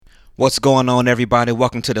What's going on, everybody?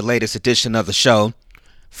 Welcome to the latest edition of the show.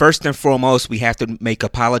 First and foremost, we have to make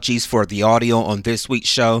apologies for the audio on this week's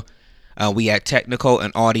show. We had technical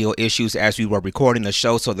and audio issues as we were recording the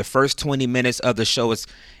show, so the first 20 minutes of the show is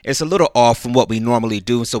a little off from what we normally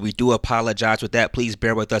do, so we do apologize with that. Please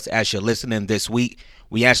bear with us as you're listening this week.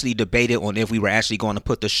 We actually debated on if we were actually going to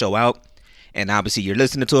put the show out, and obviously you're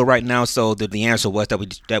listening to it right now, so the answer was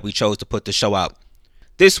that we chose to put the show out.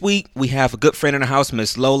 This week, we have a good friend in the house,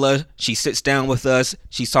 Miss Lola. She sits down with us.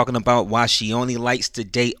 She's talking about why she only likes to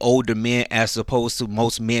date older men as opposed to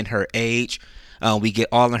most men her age. We get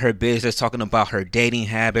all in her business, talking about her dating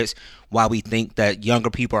habits, why we think that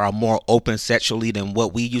younger people are more open sexually than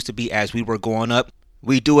what we used to be as we were growing up.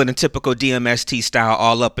 We do it in typical DMST style,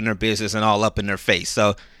 all up in her business and all up in her face.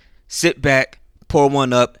 So sit back, pour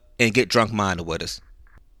one up, and get drunk minded with us.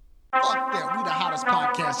 Fuck that, we the hottest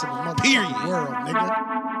podcast in the motherfucking world, nigga.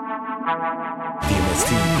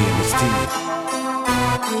 DMST.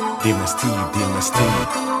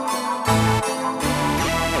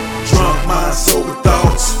 Drunk mind, sober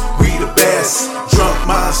thoughts, we the best. Drunk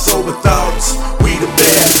mind, sober thoughts, we the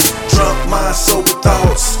best. Drunk mind, sober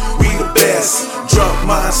thoughts, we the best. Drunk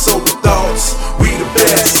mind, sober thoughts, we the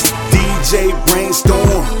best. DJ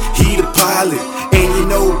Brainstorm, he the pilot, and you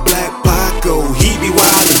know Black Paco, he be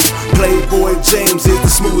wildin'. Playboy James is the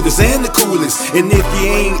smoothest and the coolest, and if you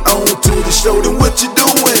ain't on to the show, then what you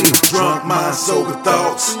doing? Drunk mind, sober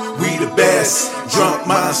thoughts, we the best. Drunk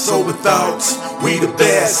mind, sober thoughts, we the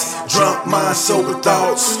best. Drunk mind, sober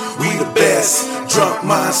thoughts, we the best. Drunk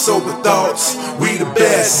mind, sober thoughts, we the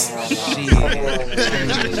best.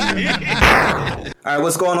 All right,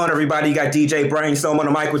 what's going on, everybody? You got DJ Brainstorm on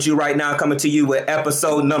the mic with you right now, coming to you with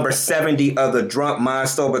episode number 70 of the Drunk Mind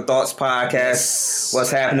Sober Thoughts podcast.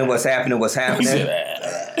 What's happening?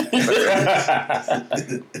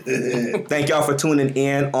 Thank y'all for tuning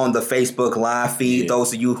in on the Facebook live feed.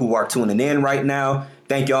 Those of you who are tuning in right now,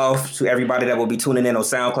 thank y'all to everybody that will be tuning in on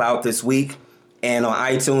SoundCloud this week and on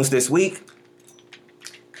iTunes this week.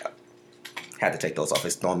 Had to take those off.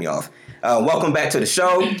 It's throwing me off. Welcome back to the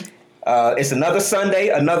show. It's another Sunday,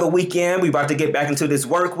 another weekend. We about to get back into this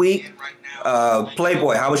work week.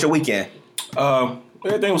 Playboy, how was your weekend?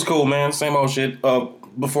 Everything was cool, man. Same old shit.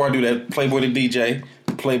 Before I do that, Playboy the DJ,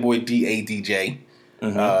 Playboy D-A-DJ.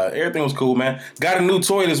 Mm-hmm. Everything was cool, man. Got a new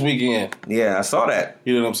toy this weekend. Yeah, I saw that.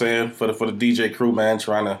 You know what I'm saying? For the DJ crew, man,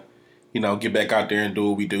 trying to, get back out there and do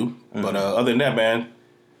what we do. Mm-hmm. But other than that, man,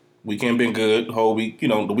 weekend been good. The whole week,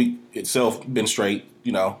 the week itself been straight,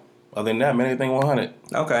 Other than that, man, everything 100.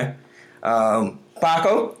 Okay.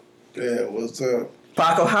 Paco? Yeah, what's up?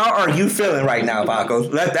 Paco, how are you feeling right now, Paco?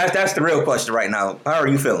 That's the real question right now. How are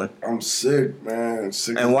you feeling? I'm sick, man.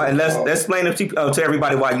 Sick. And let's explain to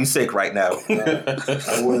everybody why you sick right now.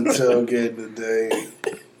 I went tailgating today,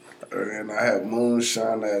 and I had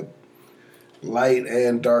moonshine, at light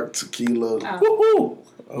and dark tequila. Woohoo!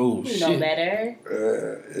 Oh, you shit. know better.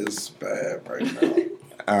 It's bad right now.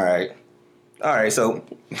 All right, so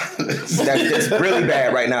that's really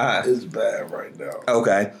bad right now, huh? It's bad right now.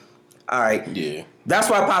 Okay. All right. Yeah.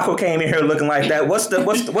 That's why Paco came in here looking like that. What's the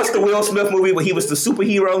Will Smith movie where he was the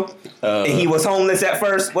superhero and he was homeless at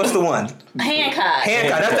first? What's the one? Hancock.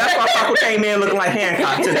 That's why Paco came in looking like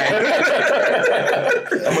Hancock today.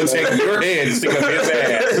 I'm gonna take your head and stick up his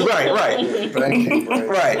ass. Right. Thank you, man.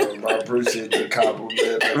 Right. I appreciate the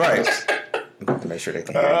compliment. Right. To make sure they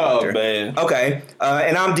can hear Oh, man. Okay.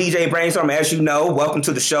 And I'm DJ Brainstorm. As you know, welcome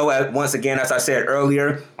to the show. Once again, as I said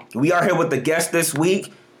earlier, we are here with the guest this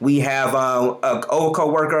week. We have an old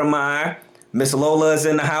co-worker of mine, Miss Lola, is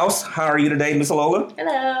in the house. How are you today, Miss Lola?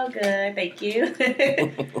 Hello, good, thank you.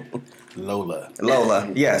 Lola,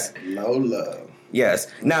 yes. Lola. Yes.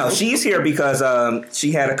 Now, she's here because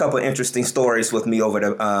she had a couple of interesting stories with me over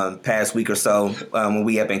the past week or so when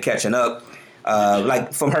we have been catching up.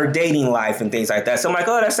 Like from her dating life and things like that. So I'm like,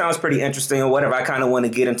 oh, that sounds pretty interesting or whatever. I kind of want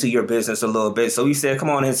to get into your business a little bit. So we said, come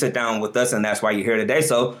on and sit down with us, and that's why you're here today.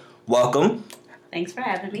 So welcome. Thanks for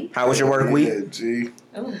having me. How was your work week? Yeah, G.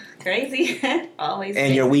 Oh, crazy. Always.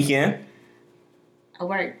 And your weekend? I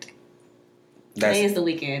worked. Today is the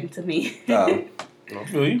weekend to me. I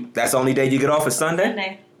feel you. That's the only day you get off is Sunday?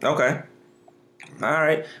 Sunday. Okay. All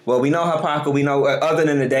right. Well, we know how Paco, we know, other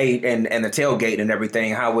than the date and the tailgate and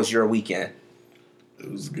everything, how was your weekend?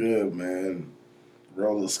 It was good, man.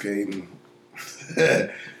 Roller skating. I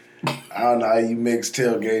don't know how you mix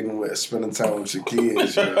tailgating with spending time with your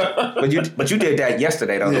kids. You know? But you did that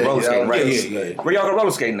yesterday, though, the roller skating, right? Yeah. Where y'all go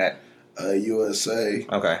roller skating at? USA.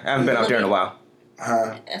 Okay. I haven't been out there in a while.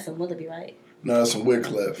 Huh? That's in Willoughby, right? No, that's in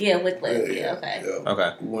Wycliffe. Yeah, Wycliffe. Yeah, okay. Yeah.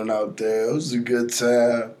 Okay. We went out there. It was a good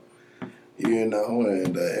time. You know,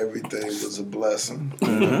 and everything was a blessing.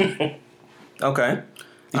 Mm-hmm. Okay.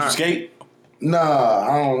 Did you skate? Nah,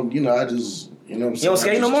 I don't. You know, I just. You know what I'm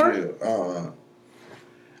saying? You don't skate no more?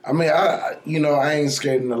 I mean, I ain't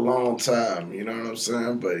skated in a long time. You know what I'm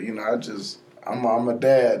saying? But you know, I'm a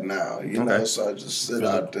dad now. You know, so I just sit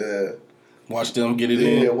out there, watch them get it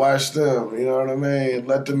in. Yeah, watch them. You know what I mean?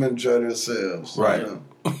 Let them enjoy themselves. Right. You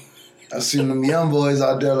know? I seen them young boys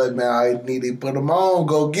out there like, man, I need to put them on,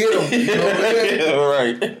 go get them. You know what I mean?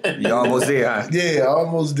 Right. You almost there, huh? Yeah,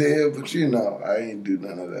 almost there, but you know, I ain't do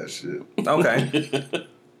none of that shit. Okay.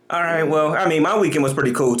 All right. Well, I mean, my weekend was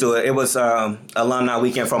pretty cool too. It was alumni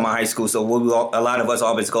weekend from my high school, so a lot of us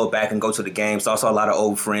always go back and go to the games. So I saw a lot of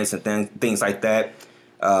old friends and things like that.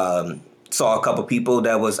 Saw a couple people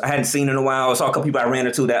I hadn't seen in a while. I saw a couple people I ran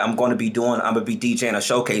into that I'm going to be DJing a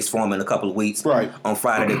showcase for them in a couple of weeks. Right. On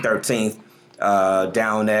Friday the 13th,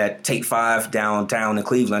 down at Take 5 downtown in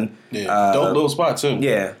Cleveland. Yeah. Dope little spot too.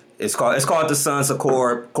 Yeah. It's called the Sons of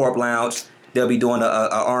Corp Lounge. They'll be doing a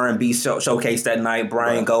R&B showcase that night.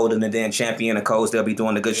 Brian Golden and then Champion and Coles. They'll be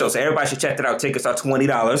doing a good show. So everybody should check that out. Tickets are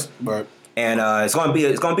 $20. Right. And it's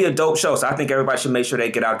gonna be a dope show. So I think everybody should make sure they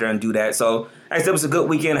get out there and do that. So I said it was a good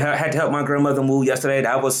weekend. I had to help my grandmother move yesterday.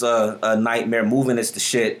 That was a nightmare. Moving is the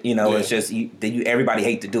shit. You know, It's just everybody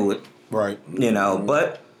hate to do it. Right. You know,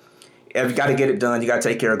 but if you got to get it done, you got to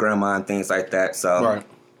take care of grandma and things like that. So right.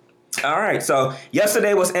 All right. So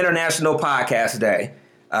yesterday was International Podcast Day.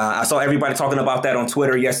 I saw everybody talking about that on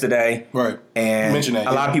Twitter yesterday. Right. And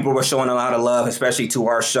a lot of people were showing a lot of love, especially to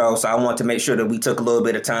our show. So I want to make sure that we took a little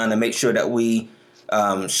bit of time to make sure that we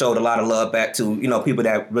showed a lot of love back to, people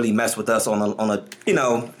that really mess with us on a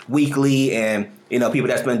weekly and, people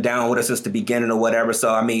that's been down with us since the beginning or whatever.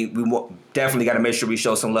 So, I mean, we definitely got to make sure we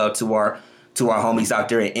show some love to our homies out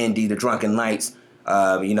there in Indy, the Drunken Knights.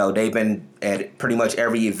 They've been at pretty much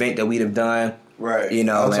every event that we'd have done. Right. I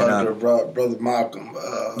talked to Brother Malcolm.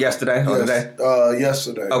 Yesterday?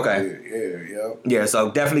 Yesterday. Okay. Yeah, so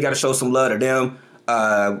definitely got to show some love to them.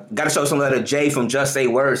 Got to show some love to Jay from Just Say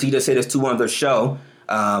Words. He just hit his 200th show.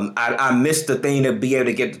 I missed the thing to be able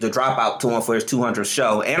to get the dropout to him for his 200th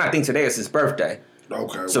show. And I think today is his birthday.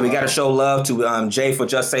 Okay. So we got to show love to Jay for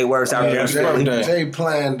Just Say Words out there. Jay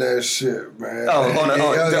planned that shit, man.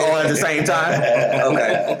 Oh, at the same time?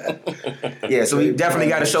 Okay. Yeah, so we definitely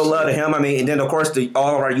got to show love to him. I mean, and then, of course,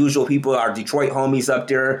 all of our usual people, our Detroit homies up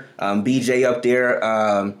there, BJ up there.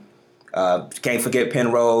 Can't forget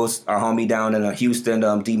Penrose, our homie down in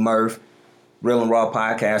Houston, D. Murph. Real and Raw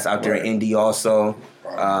podcast out there in Indy also.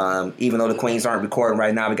 Even though the Queens aren't recording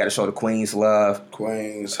right now, we got to show the Queens love.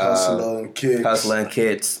 Queens, Hustler and Kids. Hustler and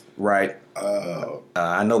Kids, right.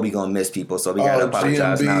 I know we're going to miss people, so we got to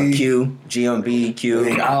apologize GMB. now. GMB,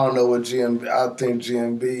 Q. I don't know what GMB, I think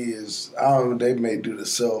GMB is, they may do the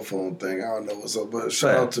cell phone thing. I don't know what's up, but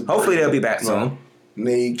shout out to hopefully they'll be back soon.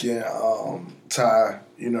 Neek and Ty,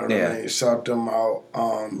 you know what I mean? Shout them out.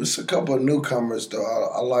 It's a couple of newcomers, though.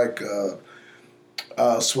 I like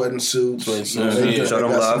Sweating Suits. They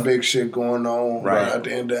got some big shit going on at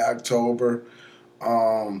the end of October.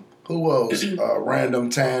 Who else? Random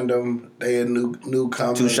Tandem. They had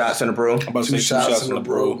newcomers. 2 Shots in the Brew. Two shots in the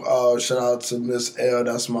brew. Shout out to Miss L.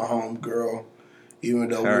 That's my home girl. Even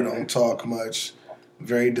though we don't talk much.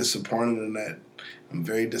 Very disappointed in that. I'm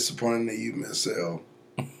very disappointed in you, Miss L.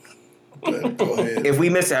 But go ahead. Have we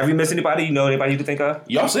missed anybody? You know anybody you can think of?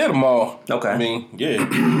 Y'all said them all. Okay. I mean,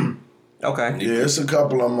 yeah. Okay. Yeah, it's a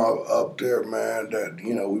couple of them up there, man, that,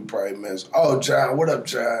 we probably missed. Oh, John. What up,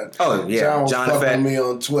 John? Oh, yeah. John was fucking me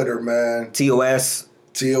on Twitter, man. TOS.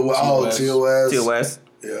 TOS.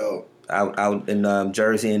 Yeah. Out in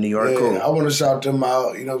Jersey and New York. Yeah, cool. I want to shout them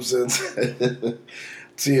out, you know what I'm saying?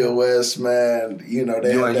 TOS, man, you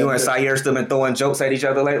and Sire still been throwing jokes at each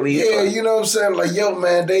other lately? Yeah, you know what I'm saying? Like, yo,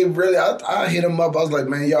 man, they really, I hit them up. I was like,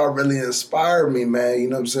 man, y'all really inspired me, man. You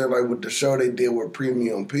know what I'm saying? Like, with the show they did with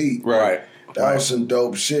Premium Pete. Right. That was some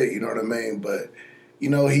dope shit, you know what I mean? But,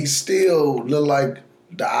 he still look like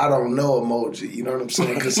the I don't know emoji, you know what I'm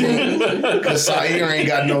saying? Because Sire ain't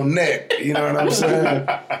got no neck, you know what I'm saying?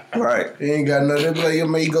 Right. He ain't got nothing. Like, yo,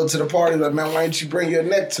 man, you go to the party, like, man, why don't you bring your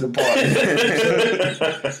neck to the party?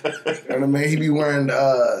 You know what I mean? He be wearing,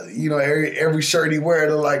 every shirt he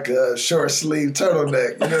wear look like a short sleeve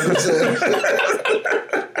turtleneck, you know what I'm saying?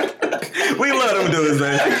 We love them dudes,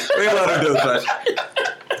 man. Hey,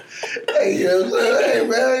 you know what I'm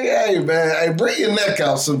saying? Hey, man. Hey, bring your neck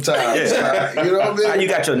out sometimes. Yeah. You know what I mean? You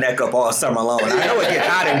got your neck up all summer long. I know it get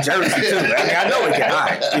hot in Jersey, too. I know it get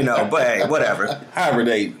hot, but hey, whatever.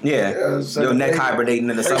 Hibernate. Yeah. Your neck hibernating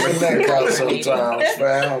in the summer. Bring your neck out sometimes,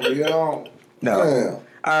 fam. You know? No. Damn.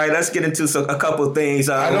 All right, let's get into a couple of things.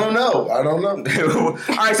 I don't know. All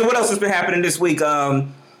right, so what else has been happening this week?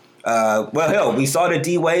 Well, hell, we saw the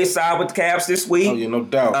D-Wade side with the Cavs this week. Oh, yeah, no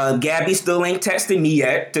doubt. Gabby still ain't texting me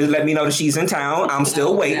yet to let me know that she's in town. I'm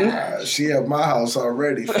still waiting. She at my house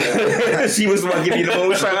already. She was the one giving you the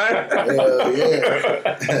moonshine? Hell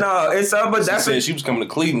yeah. No, it's but she said she was coming to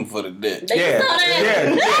Cleveland for the dick. Yeah.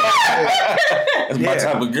 That's my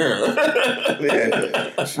type of girl.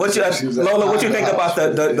 Lola, what you think about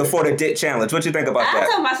the For the Dick challenge? What you think about that? I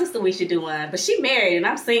told my sister we should do one, but she married and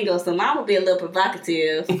I'm single, so mine will be a little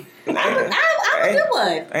provocative. I'll do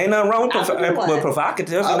one. Ain't nothing wrong with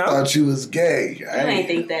provocative. I thought you was gay. You ain't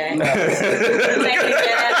think that. You ain't think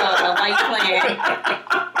that at all. Why you playing?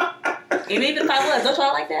 And even if I was, don't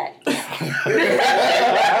y'all like that?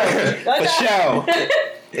 For sure.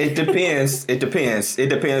 It depends. It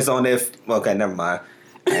depends on if. Okay, never mind.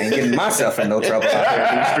 I ain't getting myself in no trouble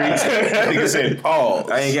out here in these streets. Nigga said,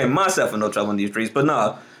 "Pause." I ain't getting myself in no trouble in these streets. But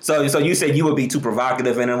no. So you said you would be too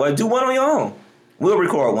provocative and then do one on your own. We'll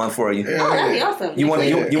record one for you. Oh, that'd be awesome. You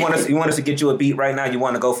want us to get you a beat right now? You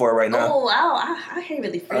want to go for it right now? Oh, I can't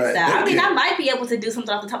really freestyle. I mean, I might be able to do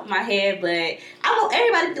something off the top of my head, but I want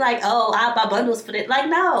everybody to be like, "Oh, I buy bundles for it." Like,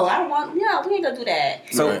 no, I don't want. We ain't gonna do that.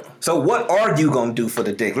 So what are you gonna do for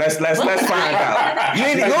the dick? Let's find out. You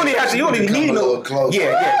don't even need no.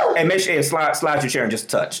 Yeah. And make sure slide your chair and just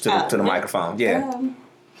touch to the microphone. Yeah.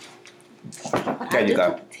 There you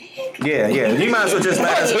go. Yeah. You might as well just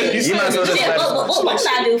let us. You might as well just let us. What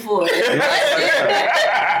should I do for it?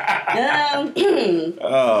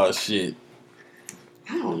 Oh shit.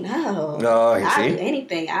 I don't know. Oh, you I'll see? do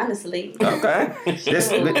anything, honestly. Okay.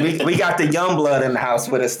 We got the young blood in the house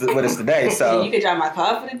with us today, so you could drive my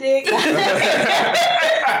car for the dick.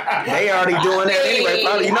 They already doing that anyway.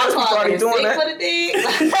 Probably you know people already doing that for the dick.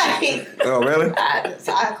 Oh really?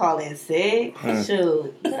 So I call in sick.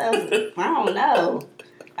 Shoot, I don't know.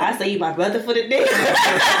 I say you my brother for the dick.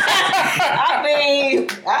 I mean,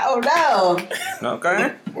 I don't know.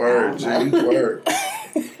 Okay. Word, G. Word.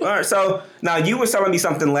 All right. So now you were telling me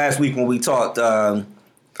something last week when we talked. Like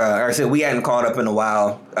I said, we hadn't caught up in a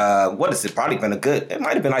while. What has it probably been it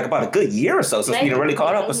might have been like about a good year or so since we really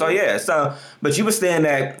caught up. So yeah. So, but you were saying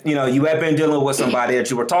that you had been dealing with somebody that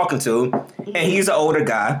you were talking to, and he's an older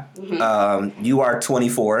guy. Mm-hmm. You are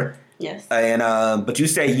 24. Yes. And but you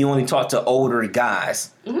say you only talk to older guys.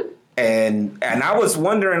 Mm-hmm. And I was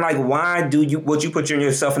wondering, like, why would you put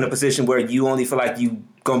yourself in a position where you only feel like you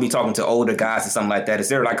gonna be talking to older guys or something like that? Is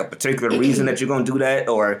there like a particular reason that you're gonna do that,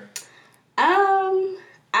 or?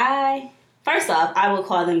 First off, I would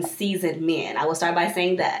call them seasoned men. I will start by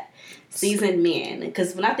saying that. Seasoned men.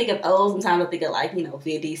 Because when I think of old, sometimes I think of like,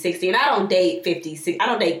 50, 60. And I don't date 50,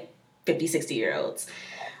 60-year-olds.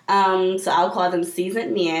 So I'll call them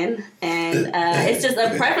seasoned men. And it's just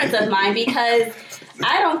a preference of mine because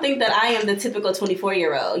I don't think that I am the typical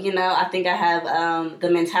 24-year-old. I think I have the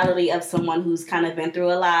mentality of someone who's kind of been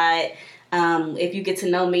through a lot. If you get to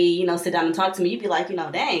know me, sit down and talk to me, you'd be like,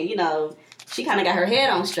 dang, she kind of got her head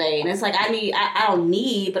on straight. And it's like, I don't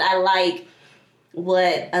need, but I like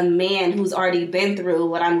what a man who's already been through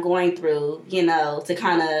what I'm going through, to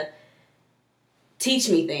kind of teach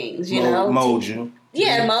me things, Mold you.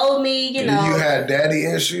 Yeah, mold me, You had daddy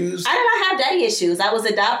issues? I did not have daddy issues. I was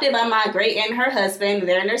adopted by my great aunt and her husband.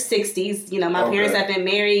 They're in their 60s. My parents have been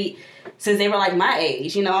married since they were like my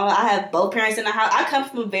age. I have both parents in the house. I come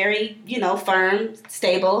from a very, firm,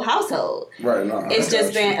 stable household. Right. No, it's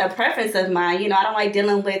just been a preference of mine. I don't like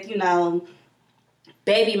dealing with,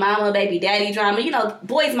 baby mama, baby daddy drama.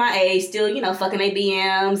 Boys my age still, fucking their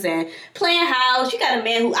BMs and playing house. You got a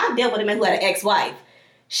man I dealt with a man who had an ex-wife.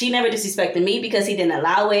 She never disrespected me because he didn't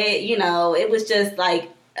allow it. It was just like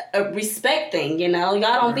a respect thing, Y'all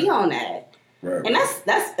don't be on that. Right. And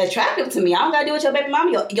that's attractive to me. I don't got to do with your baby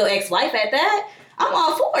mama, your ex-wife at that. I'm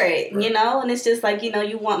all for it, right. And it's just like, you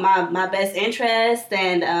want my best interest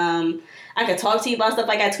and I could talk to you about stuff.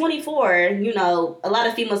 Like at 24, a lot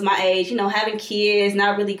of females my age, having kids,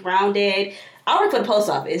 not really grounded. I work for the post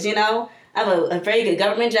office, I have a very good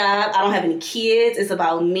government job. I don't have any kids. It's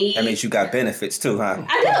about me. That means you got benefits too, huh?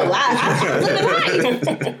 I do. I'm living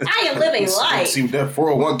life. I am living life. See what that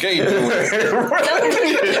 401k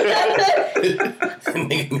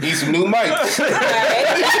doing. Need some new mics. All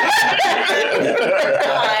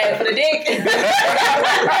right, for the dick.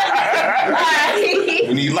 All right.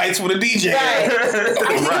 We need lights for the DJ. Right.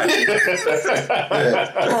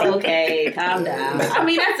 Okay, calm down. I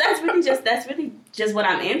mean, that's really just what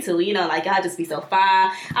I'm into, you know, like y'all just be so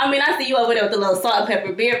fine. I mean, I see you over there with the little salt and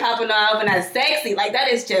pepper beard popping off, and that's sexy. Like that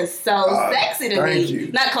is just so sexy to me.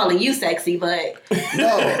 You. Not calling you sexy, but no,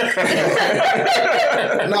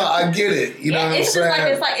 I get it. You know what I'm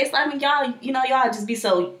saying? It's like I mean, y'all, you know, y'all just be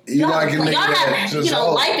so y'all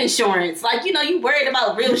have life insurance. Like, you know, you worried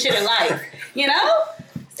about real shit in life. You know.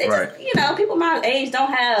 Right. Just, you know, people my age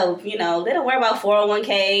don't have, you know, they don't worry about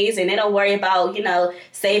 401ks and they don't worry about, you know,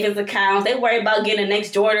 savings accounts. They worry about getting the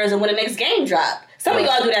next Jordans and when the next game drop. Some of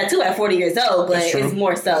y'all do that too at 40 years old, but it's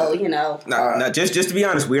more so, you know. No, just to be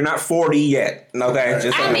honest, we're not 40 yet. Okay,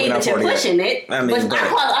 just I mean, but you're pushing it. I mean, but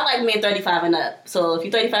I like men 35 and up. So if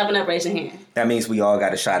you're 35 and up, raise your hand. That means we all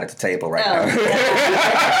got a shot at the table right now.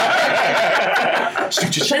 It's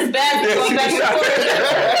bad going back and forth.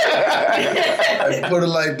 Put it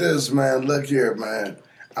like this, man. Look here, man.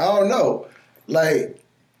 I don't know. Like,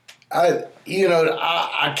 I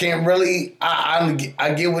can't really.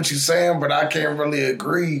 I get what you're saying, but I can't really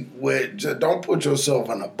agree with. Just don't put yourself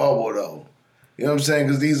in a bubble, though. You know what I'm saying?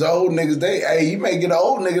 Because these old niggas, you may get an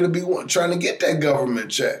old nigga to be trying to get that government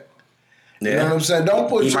check. Yeah. You know what I'm saying? Don't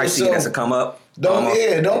put yourself. You might see it as a come up.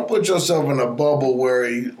 Don't put yourself in a bubble where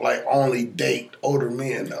you like only date older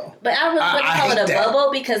men, though. But I wouldn't call it a bubble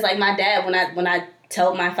because, like, my dad, when I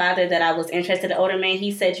told my father that I was interested in older men,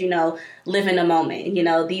 he said, you know, live in the moment. You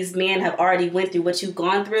know, these men have already went through what you've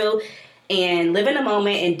gone through, and live in the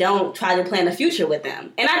moment and don't try to plan the future with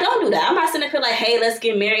them. And I don't do that. I'm not sitting up here like, hey, let's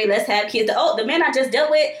get married, let's have kids. The men I just dealt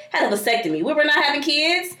with had a vasectomy. We were not having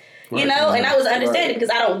kids. You know, and I was understanding because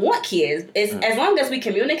I don't want kids. It's as long as we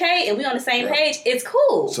communicate and we on the same page, it's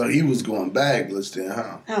cool. So he was going bagless then,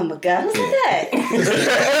 huh? Oh my God, who said that? Who said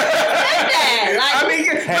that? Like, I mean,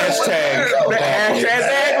 hashtag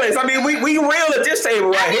bagless. I mean, we real at this table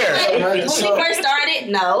right here. When we first started,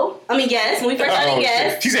 no. I mean, yes. When we first started,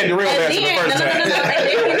 yes. She said the real answer the first time. No. And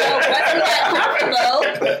then, you know, once we got comfortable,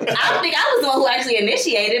 I don't think I was the one who actually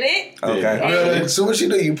initiated it. Okay. Really? So what you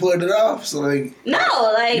do? You pulled it off? So like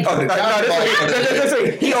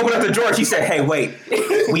he opened up the drawer. She said, "Hey, wait,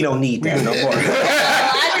 we don't need that no more."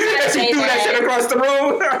 She threw that shit across the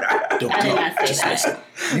room. Don't I did not say that.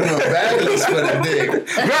 You know, bagless for the dick.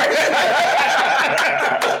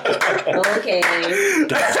 Okay.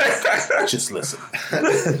 Just listen.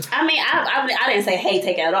 I mean, I didn't say, hey,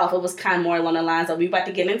 take it off. It was kind of more along the lines of we about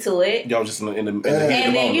to get into it. Y'all just in the and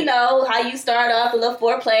then, you know, how you start off a little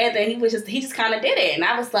foreplay, and then he just kind of did it. And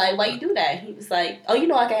I was like, why you do that? He was like, oh, you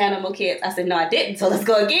know I can have no more kids. I said, no, I didn't. So let's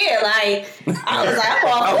go again. Like, I was like, I'm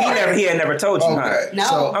all for it. He had never told you, huh? No.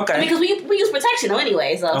 So, okay. I mean, because we use protection though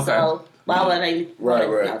anyway. So why would I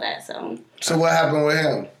know that? So what happened with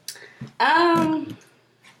him?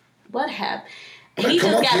 What happened? He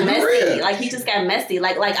just got messy. Like, he just got messy.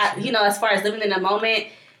 Like I, you know, as far as living in the moment,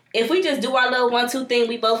 if we just do our little 1-2 thing,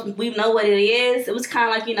 we know what it is. It was kind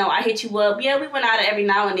of like, you know, I hit you up. Yeah, we went out every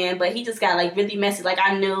now and then, but he just got like really messy. Like,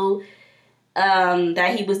 I knew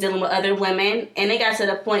that he was dealing with other women, and it got to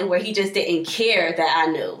the point where he just didn't care that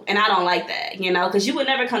I knew, and I don't like that, you know, because you would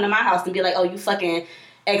never come to my house and be like, oh, you fucking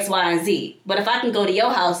X, Y, and Z. But if I can go to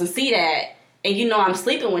your house and see that, and you know I'm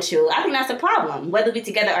sleeping with you, I think that's a problem, whether we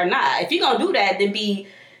together or not. If you're gonna do that, then be,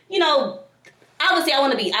 you know, obviously I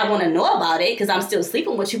want to know about it because I'm still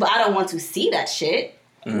sleeping with you, but I don't want to see that shit.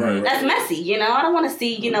 Right. That's messy, you know. I don't want to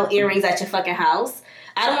see, you know, earrings at your fucking house.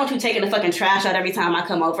 I don't want you taking the fucking trash out every time I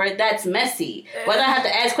come over. That's messy. Whether I have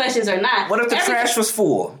to ask questions or not. What if the trash was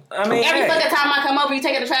full? I mean, every fucking time I come over, you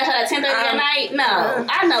taking the trash out at 10:30 at night? No,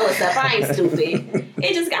 I know what's up. I ain't stupid.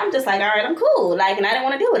 I'm just like, all right, I'm cool. Like, and I didn't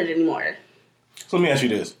want to deal with it anymore. So let me ask you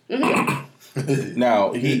this. Mm-hmm.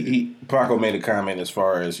 Now, Paco made a comment as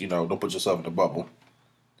far as, you know, don't put yourself in a bubble.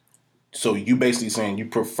 So you basically saying you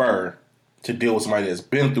prefer to deal with somebody that's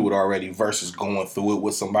been through it already versus going through it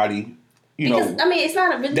with somebody, you know. I mean, it's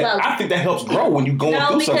not really about... I think that helps grow when you're going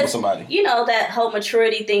through something with somebody. You know, that whole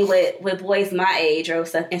maturity thing with boys my age or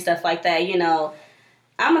stuff like that, you know,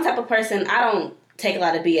 I'm a type of person, I don't take a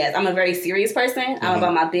lot of BS. I'm a very serious person. Mm-hmm. I'm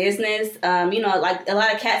about my business. You know, like a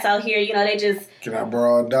lot of cats out here, you know, they just... Can I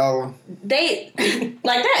borrow $1? They,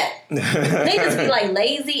 like that. They just be like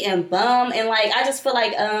lazy and bum, and like, I just feel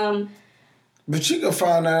like... But you can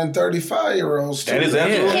find that in 35-year-olds too. That is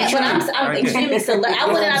absolutely true. Yeah, but I'm extremely select. I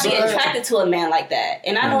would not be attracted to a man like that.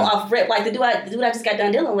 And I know off rip, like the dude I just got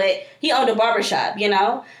done dealing with, he owned a barbershop, you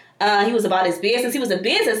know? He was about his business. He was a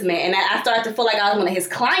businessman. And I started to feel like I was one of his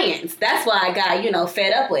clients. That's why I got, you know,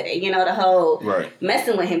 fed up with it. You know, the whole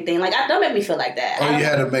messing with him thing. Like, don't make me feel like that. Oh, you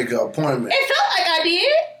had to make an appointment. It felt like I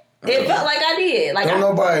did. It felt like I did. Like,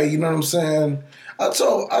 nobody, you know what I'm saying? I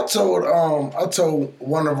told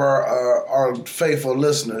one of our faithful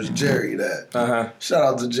listeners, Jerry, that. Shout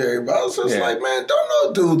out to Jerry. But I was just like, man, don't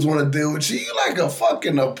no dudes want to deal with you. You like a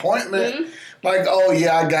fucking appointment. Mm-hmm. Like, oh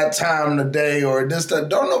yeah, I got time today or this, that.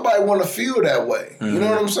 Don't nobody want to feel that way. Mm-hmm. You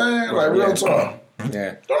know what I'm saying? Like real talk.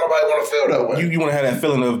 Yeah. Don't nobody want to feel that way. You want to have that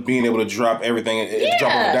feeling of being able to drop everything and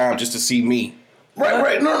drop it down just to see me.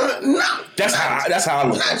 Right. No. That's how I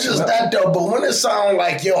look. Not just that though, but when it sounds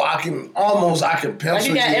like I can pencil like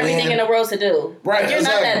you got everything in the world to do. Right. You're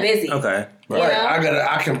not that busy. Okay. Right.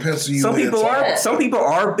 I can pencil you. Some people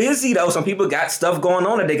are busy though. Some people got stuff going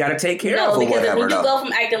on that they got to take care of. No, because when you go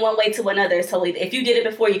from acting one way to another, so if you did it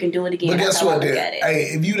before, you can do it again. But guess what? Hey,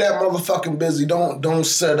 if you that motherfucking busy, don't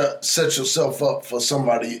set yourself up for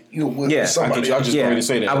somebody. With somebody. I just wanted to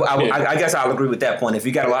say that. I guess I'll agree with that point. If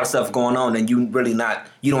you got a lot of stuff going on, then you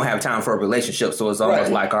don't have time for a relationship. So it's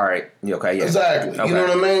almost like, all right, okay, yeah, exactly. Okay. You know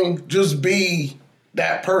what I mean? Just be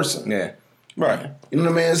that person. Yeah. Right. You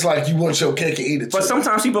know what I mean? It's like you want your cake and eat it. But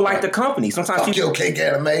sometimes people like the company. Sometimes people your cake,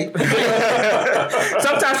 anime.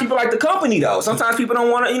 Sometimes people like the company though. Sometimes people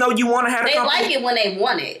don't want to. You want to have. They like it when they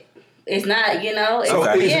want it. It's not.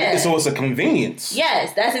 So it's a convenience.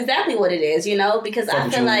 Yes, that's exactly what it is. Because I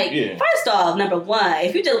feel like first off, number one,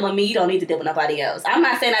 if you're dealing with me, you don't need to deal with nobody else. I'm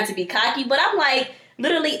not saying not to be cocky, but I'm like.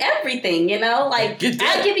 Literally everything, like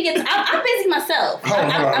I'll give you. I'm busy myself.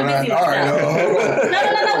 I'm busy myself. Right, no. We're not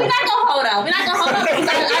gonna hold on. Because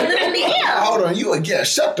I literally am. Hold on, you again?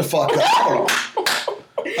 Shut the fuck up. Hold on.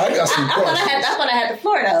 I got some questions. I thought I had the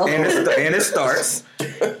floor though. And it starts.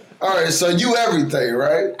 All right, so you everything,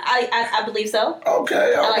 right? I believe so.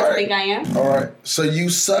 Okay, I like to think I am. All right, so you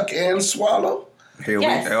suck and swallow. Here we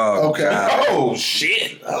go. Okay. Oh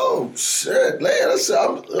shit. Man, I'm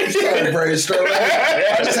starting brainstorming.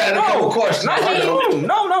 I just had a couple questions.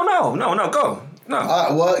 No, go. No.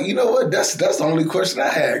 Well, you know what? That's the only question I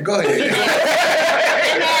had. Go ahead. You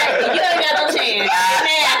ain't got no chance.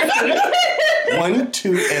 1, 2,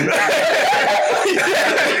 and 3.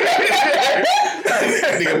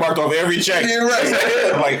 Nigga marked off every check. You're right.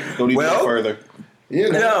 I'm like, don't even go further. Yeah. I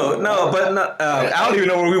don't even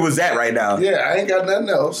know where we was at right now. Yeah, I ain't got nothing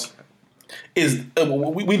else.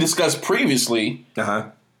 We discussed previously.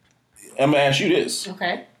 I'm gonna ask you this.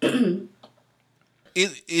 Okay.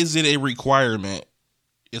 Is it a requirement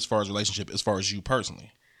as far as relationship, as far as you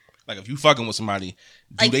personally? Like if you fucking with somebody,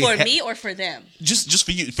 me or for them? Just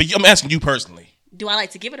for you. I'm asking you personally. Do I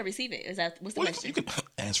like to give it or receive it? What's the question? You can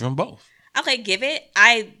answer them both. Okay, give it.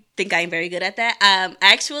 I think I am very good at that.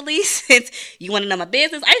 Actually, since you want to know my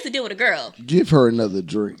business, I used to deal with a girl. Give her another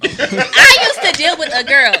drink. I used to deal with a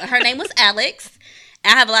girl. Her name was Alex.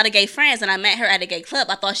 And I have a lot of gay friends, and I met her at a gay club.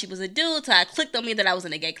 I thought she was a dude, so I clicked on me that I was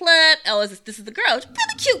in a gay club. This is the girl. She's a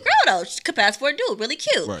really cute girl, though. She could pass for a dude. Really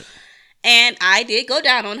cute. Right. And I did go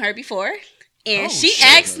down on her before. And she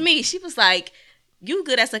asked me, she was like, you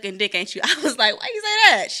good at sucking dick, ain't you? I was like, why you say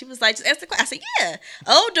that? She was like, just ask the question. I said, yeah.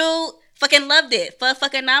 Oh, dude. Fucking loved it. Fucking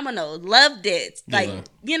phenomenal. Loved it. Like,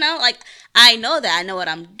 I know that. I know what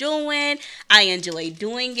I'm doing. I enjoy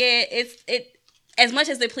doing it. It as much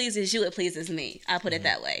as it pleases you, it pleases me. I put it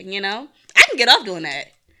that way, I can get off doing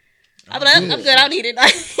that. I'm like, I'm good. I don't need it.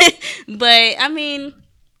 But, I mean,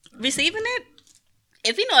 receiving it,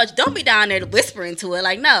 if you know, don't be down there whispering to it.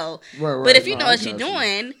 Like, no. Right. But if you know what you're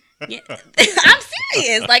doing... Yeah. I'm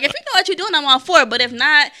serious. Like, if you know what you're doing, I'm all for it. But if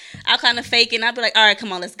not, I'll kind of fake it and I'll be like, all right,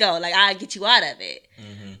 come on, let's go. Like, I'll get you out of it.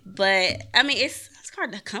 Mm-hmm. But, I mean, it's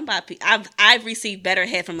hard to come by. I've received better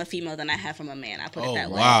head from a female than I have from a man. I put it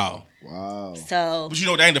that way. Wow. So. But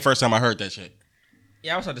that ain't the first time I heard that shit.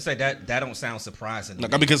 Yeah, I was about to say that don't sound surprising.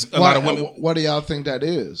 Because a lot of women. What do y'all think that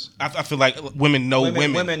is? I feel like women know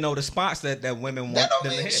women. Women know the spots that women want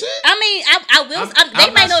them to hit. I mean, I will.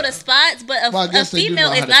 They might know the spots, but a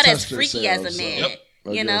female is not as freaky as a man.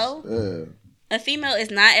 A female is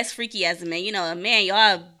not as freaky as a man. A man,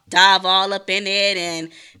 y'all dive all up in it and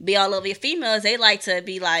be all over your females. They like to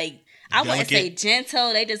be like, I wouldn't say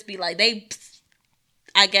gentle. They just be like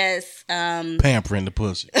I guess pampering the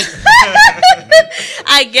pussy.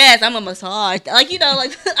 I guess I'm a massage, but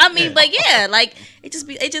yeah, like it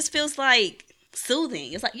just feels like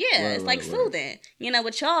soothing. It's like soothing.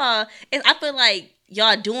 With y'all, I feel like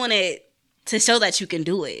y'all doing it to show that you can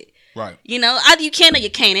do it. Right. Either you can or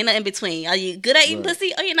you can't. Ain't nothing in between. Are you good at eating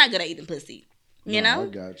pussy or you're not good at eating pussy? I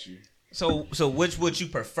got you. So which would you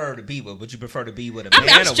prefer to be with? Would you prefer to be with a man?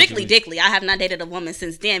 I'm strictly dickly. I have not dated a woman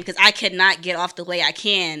since then because I could not get off the way I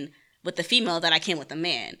can with the female that I can with a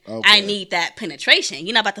man. Okay. I need that penetration.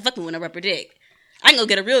 You're not about to fuck me with a rubber dick. I can go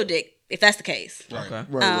get a real dick. if that's the case. Okay.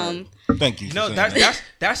 Right. Thank you. No,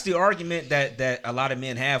 that's the argument that a lot of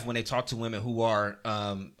men have when they talk to women who are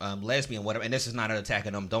lesbian, whatever. And this is not an attack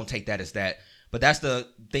on them. Don't take that as that. But that's the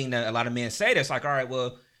thing that a lot of men say. That's like, all right,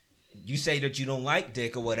 well, you say that you don't like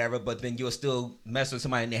dick or whatever, but then you'll still mess with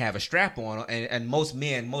somebody and they have a strap on. And most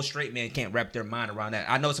straight men can't wrap their mind around that.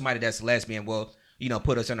 I know somebody that's lesbian will,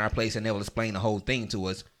 put us in our place and they will explain the whole thing to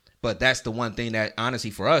us. But that's the one thing that,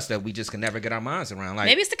 honestly, for us, that we just can never get our minds around. Like,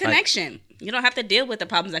 maybe it's the connection. You don't have to deal with the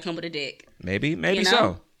problems that come with a dick. Maybe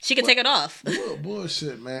so. She could take it off.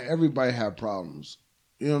 Bullshit, man. Everybody have problems.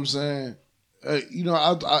 You know what I'm saying?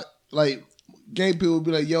 I like gay people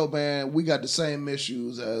be like, "Yo, man, we got the same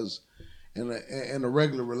issues as in a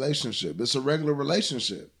regular relationship. It's a regular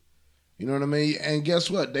relationship. You know what I mean? And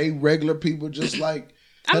guess what? They regular people just like.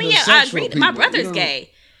 I agree. People. My brother's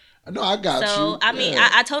gay. No, I got you. So,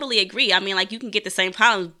 I totally agree. I mean, like, you can get the same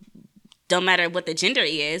problems, don't matter what the gender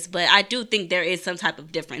is, but I do think there is some type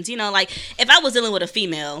of difference. Like, if I was dealing with a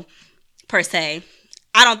female, per se,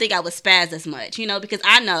 I don't think I would spaz as much, because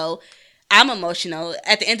I know I'm emotional.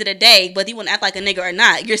 At the end of the day, whether you want to act like a nigga or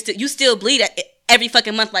not, you still bleed every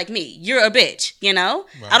fucking month like me. You're a bitch,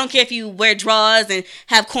 Right. I don't care if you wear drawers and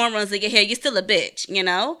have cornrows in your hair. You're still a bitch,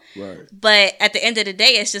 Right. But at the end of the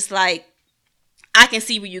day, it's just like, I can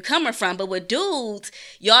see where you coming from, but with dudes,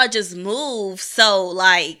 y'all just move so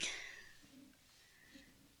like,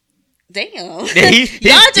 damn.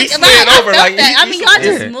 Y'all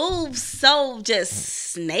just move so just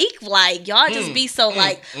snake like. Y'all just be so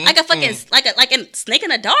like a fucking like a snake in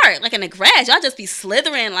the dark, like in the grass. Y'all just be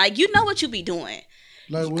slithering like what you be doing.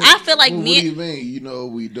 I feel like what do you mean? You know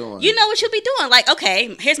what we doing? You know what you be doing. Like,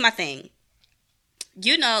 okay, here's my thing.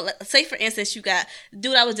 Say for instance, I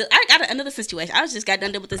got another situation. I just got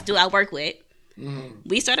done with this dude I work with. Mm-hmm.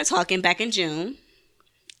 We started talking back in June,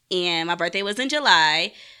 and my birthday was in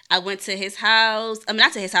July. I went to his house. I mean,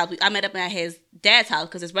 not to his house. I met up at his dad's house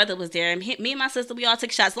because his brother was there. And me and my sister, we all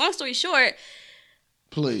took shots. Long story short,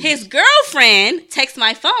 his girlfriend texted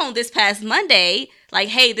my phone this past Monday, like,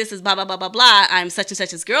 "Hey, this is blah blah blah blah blah. I'm such and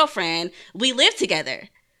such's girlfriend. We live together.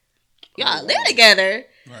 Y'all live together."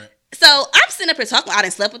 Right. So I'm sitting up here talking. I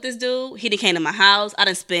done slept with this dude. He done came to my house. I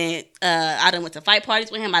done went to fight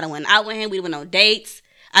parties with him. I done went out with him. We went on dates.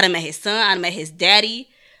 I done met his son. I done met his daddy.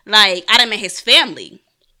 Like, I done met his family.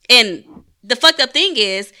 And the fucked up thing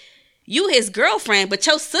is, you his girlfriend, but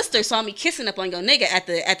your sister saw me kissing up on your nigga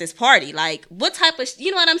at this party. Like, what type of,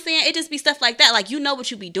 you know what I'm saying? It just be stuff like that. Like, you know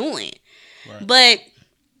what you be doing. Right. But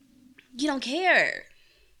you don't care.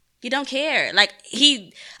 You don't care. Like,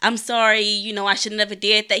 I'm sorry, I should have never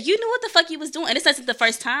did that. You knew what the fuck you was doing. And this isn't the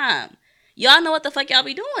first time. Y'all know what the fuck y'all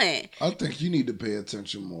be doing. I think you need to pay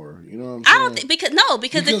attention more. You know what I'm saying? I don't think,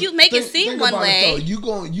 because if you make it seem one way. You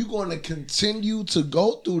going to continue to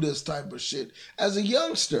go through this type of shit as a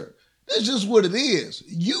youngster. That's just what it is.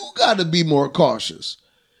 You got to be more cautious.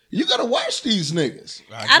 You got to watch these niggas.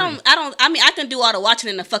 I can do all the watching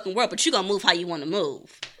in the fucking world, but you going to move how you want to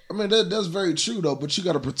move. I mean, that's very true, though, but you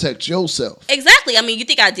got to protect yourself. Exactly. I mean, you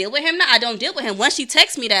think I deal with him now? I don't deal with him. Once she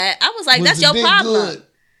texted me that, I was like, that's your problem. Good?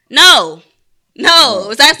 No, it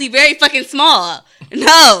was actually very fucking small.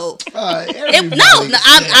 No.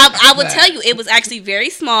 I would tell you, it was actually very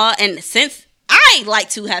small, and since I like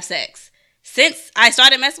to have sex, since I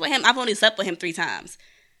started messing with him, I've only slept with him 3 times.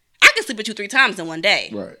 I can sleep with you 3 times in one day.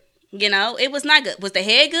 Right. It was not good. Was the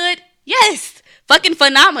head good? Yes. Fucking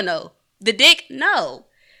phenomenal. The dick? No.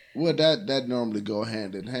 Well, that normally go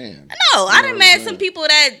hand in hand. No, I done met some people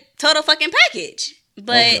that total fucking package.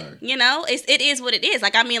 But, it is what it is.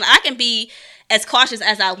 Like, I mean, I can be as cautious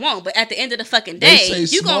as I want, but at the end of the fucking day, they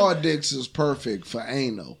say small dicks is perfect for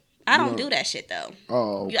anal. I don't do that shit, though.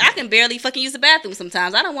 Oh, okay. I can barely fucking use the bathroom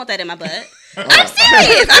sometimes. I don't want that in my butt. I'm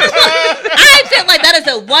serious. I feel like that is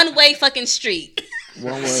a one-way fucking street.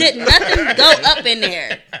 Shit, nothing go up in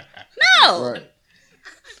there. No. Right.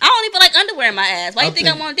 I don't even like underwear in my ass. Why you think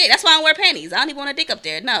I want a dick? That's why I don't wear panties. I don't even want a dick up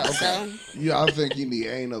there. No. Okay. So. Yeah, I think you need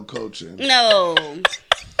anal coaching. No.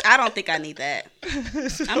 I don't think I need that.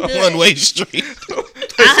 I'm good. One-way street.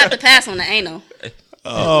 I'll have to pass on the anal.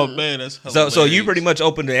 Oh, man, that's hilarious. So you pretty much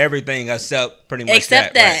open to everything except pretty much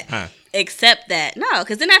that. Right? Huh. Except that. No,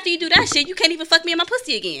 because then after you do that shit, you can't even fuck me in my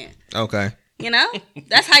pussy again. Okay.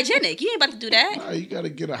 That's hygienic. You ain't about to do that. Nah, you gotta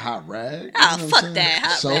get a hot rag. Oh, fuck that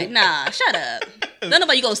hot rag. Nah, shut up. Don't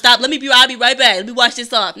nobody gonna stop. I'll be right back. Let me wash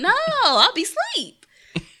this off. No, I'll be asleep.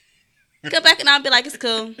 Come back and I'll be like, it's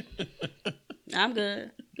cool. I'm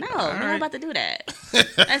good. No, I'm not about to do that.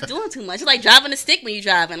 That's doing too much. It's like driving a stick when you're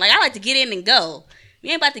driving. Like, I like to get in and go.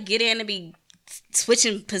 You ain't about to get in and be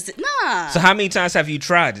switching position. Nah. So how many times have you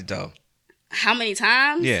tried it, though? How many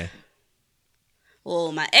times? Yeah.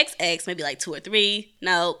 Well, my ex maybe like 2 or 3.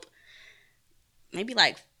 Nope. Maybe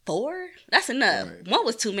like 4. That's enough. Right. 1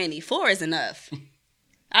 was too many. 4 is enough.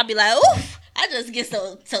 I'll be like, oof. I just get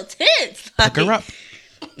so tense. Hook her up.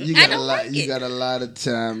 You got a lot of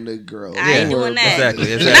time to grow. I ain't doing that.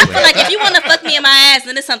 Exactly. And I feel like if you want to fuck me in my ass,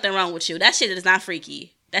 then there's something wrong with you. That shit is not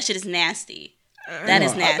freaky. That shit is nasty. That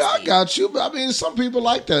is nasty. I got you, but I mean, some people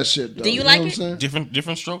like that shit, though. Do you like it?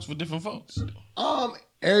 Different strokes for different folks.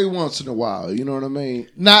 Every once in a while, you know what I mean?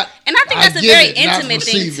 Not, and I think that's a very intimate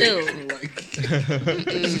thing too.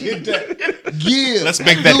 Give. Let's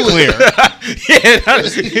make that clear.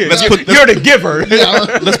 Let's put you're the giver.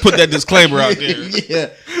 Let's put that disclaimer out there.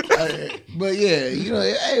 Yeah, but yeah, you know,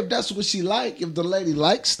 hey, if that's what she like, if the lady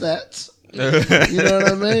likes that, you know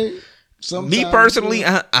what I mean. Sometimes, me personally,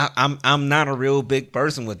 I'm not a real big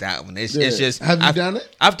person with that one. It's just. Have you done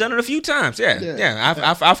it? I've done it a few times.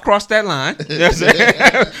 Yeah. I've crossed that line. You know what I'm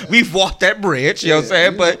saying? We've walked that bridge. You know what I'm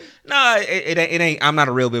saying? But no, it ain't. I'm not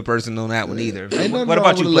a real big person on that one either. What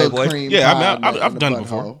about you, Playboy? Yeah, I've done it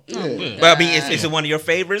before. But I mean, is it one of your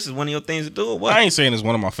favorites? Is it one of your things to do? Or what? I ain't saying it's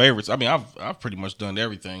one of my favorites. I mean, I've pretty much done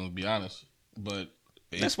everything, to be honest. But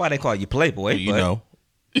that's why they call you Playboy. You know.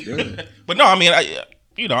 But no, I mean, I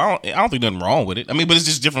don't think nothing wrong with it. I mean, but it's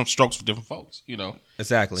just different strokes for different folks, you know.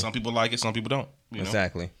 Exactly. Some people like it, some people don't.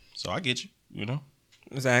 Exactly. So I get you, you know.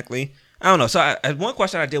 Exactly. I don't know. So one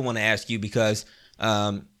question I did want to ask you, because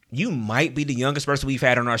you might be the youngest person we've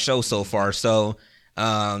had on our show so far. So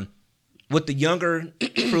with the younger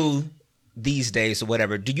crew these days or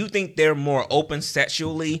whatever, do you think they're more open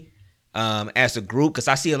sexually as a group? Because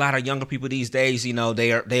I see a lot of younger people these days, you know,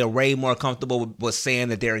 they are way more comfortable with saying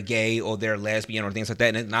that they're gay or they're lesbian or things like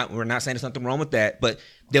that. And we're not saying there's something wrong with that, but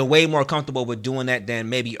they're way more comfortable with doing that than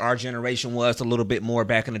maybe our generation was a little bit more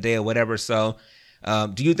back in the day or whatever. So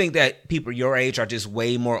do you think that people your age are just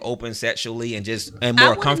way more open sexually and more comfortable?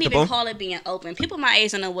 I wouldn't even call it being open. People my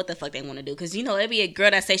age don't know what the fuck they want to do, because you know it'd be a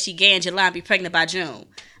girl that say she gay in July and be pregnant by June.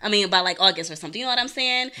 I mean, by like August or something. You know what I'm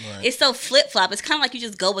saying? Right. It's so flip flop. It's kind of like you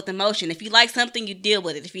just go with emotion. If you like something, you deal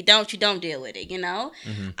with it. If you don't, you don't deal with it. You know?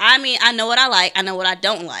 Mm-hmm. I mean, I know what I like. I know what I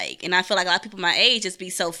don't like, and I feel like a lot of people my age just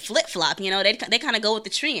be so flip flop. You know, they kind of go with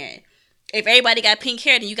the trend. If everybody got pink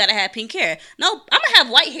hair, then you gotta have pink hair. No, I'm gonna have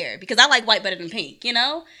white hair because I like white better than pink, you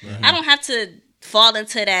know? Mm-hmm. I don't have to fall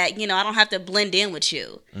into that, you know, I don't have to blend in with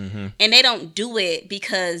you. Mm-hmm. And they don't do it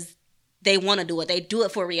because they want to do it. They do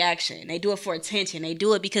it for reaction. They do it for attention. They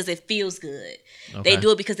do it because it feels good. Okay. They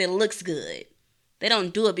do it because it looks good. They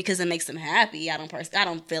don't do it because it makes them happy. I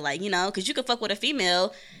don't feel like, you know, because you could fuck with a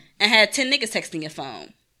female and have 10 niggas texting your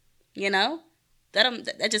phone, you know?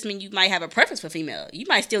 That just means you might have a preference for female. You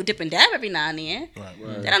might still dip and dab every now and then.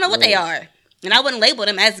 Right. They don't know what they are. And I wouldn't label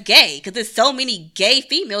them as gay, because there's so many gay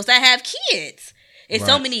females that have kids. It's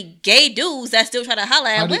so many gay dudes that still try to holler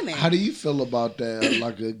at women. How do you feel about that?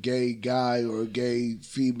 Like a gay guy or a gay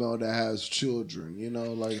female that has children? You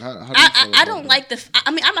know, like how do you feel about I don't like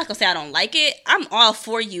I mean, I'm not going to say I don't like it. I'm all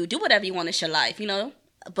for you. Do whatever you want in your life, you know?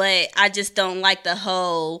 But I just don't like the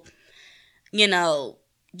whole, you know,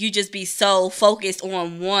 you just be so focused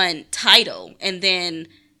on one title, and then,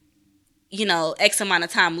 you know, X amount of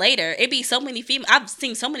time later, it be so many females. I've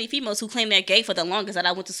seen so many females who claim they're gay for the longest that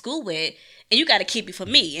I went to school with, and you got to keep it for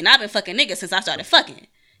me. And I've been fucking niggas since I started fucking,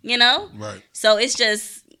 you know? Right. So it's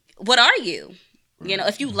just, what are you? You know,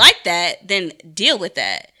 if you like that, then deal with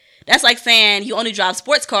that. That's like saying you only drive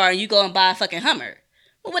sports car and you go and buy a fucking Hummer.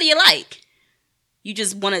 Well, what do you like? You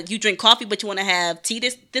just you drink coffee, but you want to have tea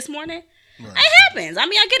this morning? Right. It happens. I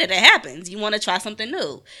mean, I get it. It happens. You want to try something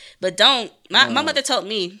new, but don't. My mother told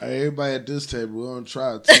me. Everybody at this table, we don't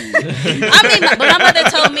try tea. I mean, but my mother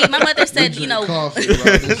told me. My mother said, you know. Coffee,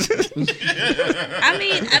 I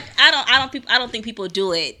mean, I don't think people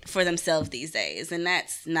do it for themselves these days, and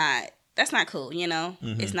that's not cool. You know,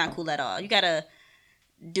 It's not cool at all. You gotta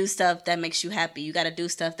do stuff that makes you happy. You gotta do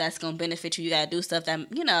stuff that's gonna benefit you. You gotta do stuff that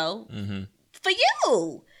for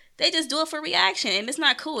you. They just do it for reaction, and it's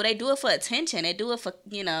not cool. They do it for attention. They do it for,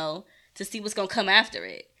 you know, to see what's going to come after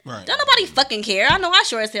it. Right. Don't nobody fucking care. I know I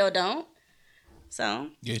sure as hell don't. So.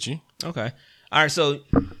 Get you. Okay. All right, so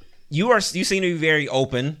you seem to be very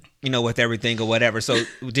open, you know, with everything or whatever. So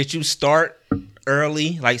did you start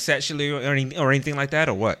early, like sexually or anything like that,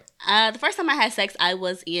 or what? The first time I had sex, I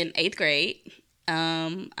was in 8th grade.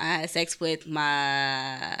 I had sex with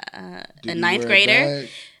my a 9th grader.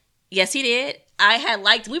 Yes, he did.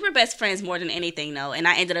 We were best friends more than anything, though, and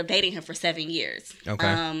I ended up dating him for 7 years.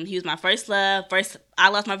 Okay. He was my first love. I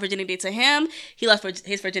lost my virginity to him. He lost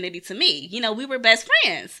his virginity to me. You know, we were best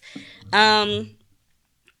friends. I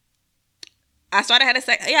started having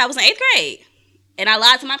sex. Yeah, I was in 8th grade. And I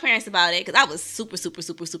lied to my parents about it because I was super, super,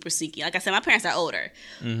 super, super sneaky. Like I said, my parents are older.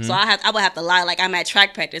 Mm-hmm. So I would have to lie like I'm at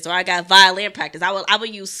track practice or I got violin practice. I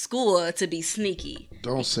would use school to be sneaky.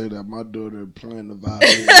 Don't say that. My daughter playing the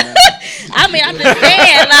violin now. I mean, I'm just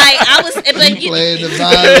saying, like, I was... But playing the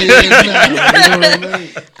violin now. You know what I mean?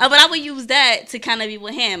 But I would use that to kind of be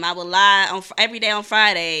with him. I would lie every day on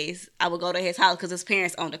Fridays. I would go to his house because his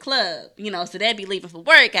parents owned a club. So they'd be leaving for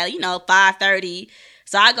work at, 5:30.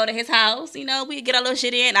 So I go to his house, we'd get our little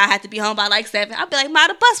shit in. I had to be home by like 7. I'd be like, Ma,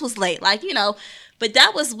 the bus was late. Like, but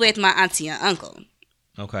that was with my auntie and uncle.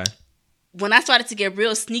 Okay. When I started to get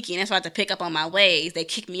real sneaky and I started to pick up on my ways, they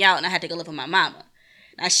kicked me out and I had to go live with my mama.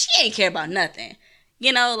 Now, she ain't care about nothing.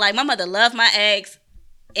 Like my mother loved my ex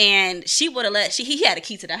and she would have he had a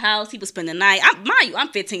key to the house. He would spend the night. I'm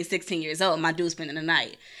 15, 16 years old. My dude spending the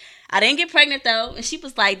night. I didn't get pregnant though, and she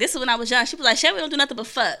was like, this is when I was young. She was like, Shelby don't do nothing but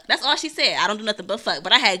fuck. That's all she said. I don't do nothing but fuck.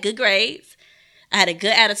 But I had good grades. I had a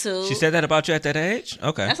good attitude. She said that about you at that age?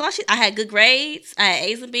 Okay. That's all I had good grades. I had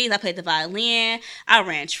A's and B's. I played the violin. I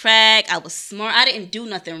ran track. I was smart. I didn't do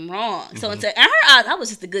nothing wrong. Mm-hmm. So in her eyes, I was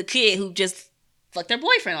just a good kid who just fucked her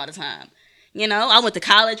boyfriend all the time. I went to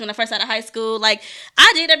college when I first out of high school. Like, I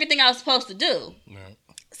did everything I was supposed to do. Right.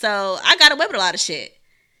 So I got away with a lot of shit.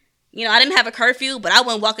 I didn't have a curfew, but I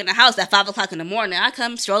wouldn't walk in the house at 5 o'clock in the morning. I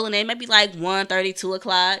come strolling in, maybe like 1:30, 2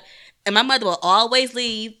 o'clock. And my mother would always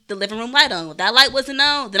leave the living room light on. If that light wasn't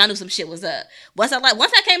on, then I knew some shit was up. Once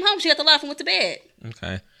I came home, she got the light off and went to bed.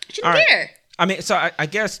 Okay. She didn't care. I mean, so I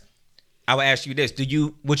guess I would ask you this.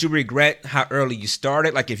 Would you regret how early you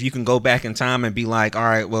started? Like, if you can go back in time and be like, all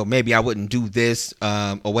right, well, maybe I wouldn't do this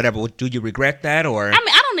or whatever. Do you regret that? Or I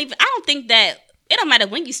mean, I don't think that. It don't matter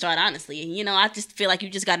when you start, honestly. I just feel like you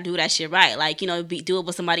just got to do that shit right. Like, do it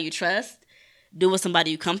with somebody you trust. Do it with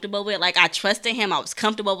somebody you're comfortable with. Like, I trusted him. I was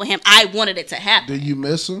comfortable with him. I wanted it to happen. Do you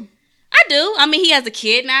miss him? I do. I mean, he has a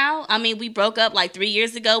kid now. I mean, we broke up like 3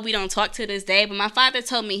 years ago. We don't talk to this day. But my father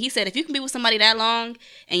told me, he said, if you can be with somebody that long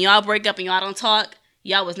and y'all break up and y'all don't talk,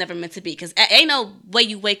 y'all was never meant to be. Because ain't no way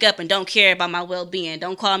you wake up and don't care about my well-being.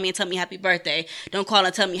 Don't call me and tell me happy birthday. Don't call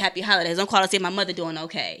and tell me happy holidays. Don't call and say my mother doing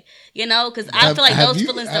okay. Because I feel like those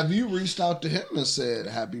feelings... Have you reached out to him and said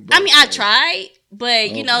happy birthday? I mean, I tried. But,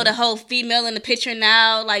 the whole female in the picture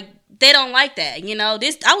now, like, they don't like that.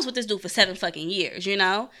 I was with this dude for 7 fucking years,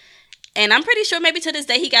 And I'm pretty sure maybe to this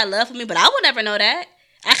day he got love for me, but I would never know that.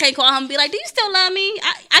 I can't call him and be like, do you still love me?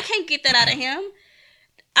 I can't get that out of him.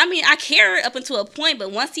 I mean, I care up until a point,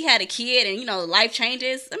 but once he had a kid and, life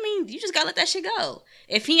changes, I mean, you just gotta let that shit go.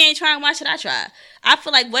 If he ain't trying, why should I try? I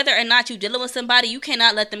feel like whether or not you dealing with somebody, you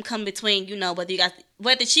cannot let them come between,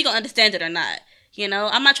 whether she gonna understand it or not.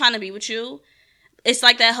 I'm not trying to be with you. It's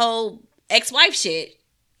like that whole ex-wife shit.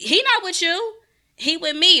 He not with you. He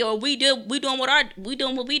with me, or we doing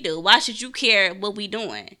what we do. Why should you care what we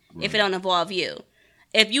doing if it don't involve you?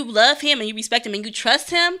 If you love him and you respect him and you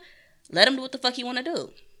trust him, let him do what the fuck he want to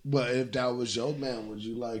do. But if that was your man, would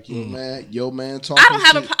you like your man talking? I don't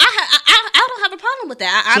have I don't have a problem with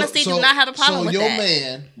that. I honestly do not have a problem with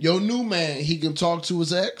that. So your new man, he can talk to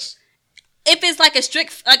his ex? If it's like a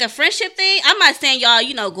strict, like a friendship thing, I'm not saying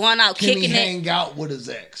y'all, going out kicking it. Can he hang out with his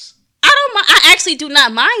ex? I actually do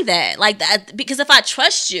not mind that. Like that, because if I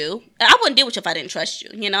trust you, I wouldn't deal with you if I didn't trust you.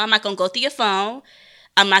 I'm not gonna go through your phone.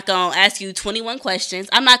 I'm not gonna ask you 21 questions.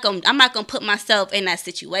 I'm not gonna put myself in that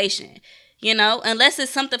situation. Unless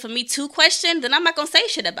it's something for me to question, then I'm not gonna say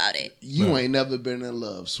shit about it. You ain't never been in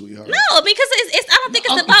love, sweetheart. No, because I don't think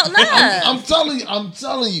it's about love. I'm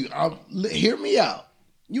telling you. Hear me out.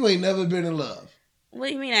 You ain't never been in love. What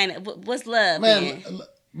do you mean? What's love, man?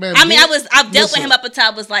 I've dealt with him up until I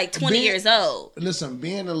was like 20 years old. Listen,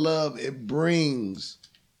 being in love, it brings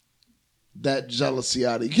that jealousy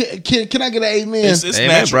out of you. Can I get an amen? It's amen,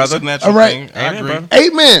 natural, brother. It's a natural thing. I agree. Brother.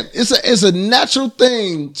 Amen. It's a natural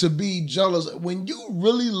thing to be jealous. When you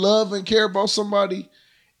really love and care about somebody,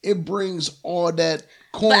 it brings all that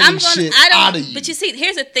corny shit out of you. But you see,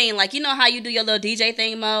 here's the thing. Like, how you do your little DJ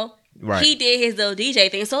thing, Mo? Right. He did his little DJ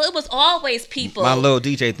thing, so it was always people. My little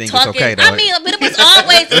DJ thing talking. is okay though. I mean, but it was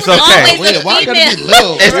always it's always okay. Why gotta be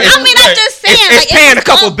little? I'm just saying, it's paying a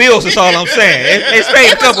couple bills. That's all I'm saying. It's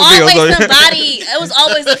paying a couple bills. It was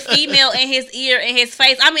always a female in his ear, in his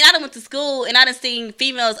face. I mean, I done went to school and I done seen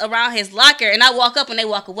females around his locker, and I walk up and they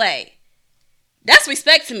walk away. That's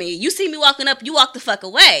respect to me. You see me walking up, you walk the fuck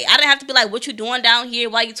away. I didn't have to be like, what you doing down here?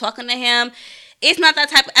 Why you talking to him? It's not that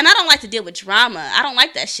type of, and I don't like to deal with drama. I don't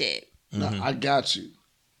like that shit. No, I got you.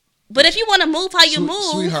 But if you want to move how you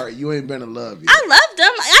move, sweetheart, you ain't been in love yet. I loved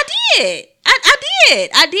him. I did. I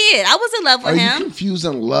did. I was in love with him. Are you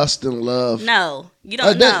confusing lust and love? No, you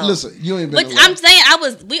don't know. Listen, you ain't been. I'm saying I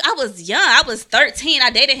was young. I was 13.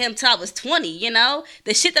 I dated him till I was 20. You know,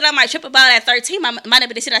 the shit that I might trip about at 13 might not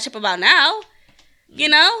be the shit I trip about now. You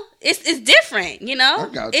know, it's different. You know,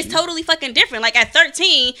 it's totally fucking different. Like at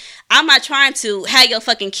 13, I'm not trying to have your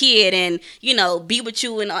fucking kid and be with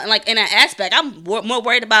you and like in that aspect. I'm more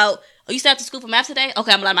worried about. Oh, you still after school for math today?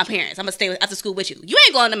 Okay, I'm gonna lie to my parents. I'm gonna stay after school with you. You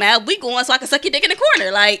ain't going to math. We going so I can suck your dick in the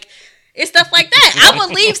corner. Like it's stuff like that. I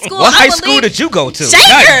would leave school. What high school did you go to? Shaker,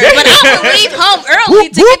 but I would leave home early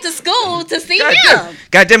to get to school to see him.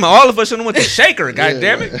 God damn it! All of us should have went to Shaker. God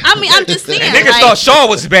damn it! I mean, I'm just saying. And niggas thought Shaw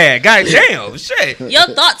was bad. God damn, shit. Your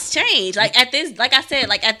thoughts change. Like at this, like I said,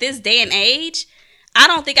 like at this day and age, I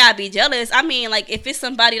don't think I'd be jealous. I mean, like if it's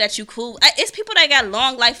somebody that you cool, it's people that got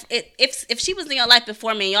long life. If she was in your life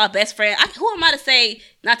before me and y'all best friend, who am I to say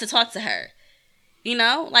not to talk to her? You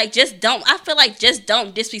know, like just don't. I feel like just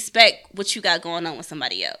don't disrespect what you got going on with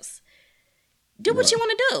somebody else. Do what you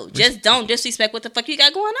want to do. Just don't disrespect what the fuck you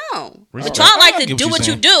got going on. But y'all like to do what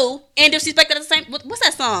you do and disrespect at the same. What's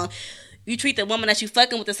that song? You treat the woman that you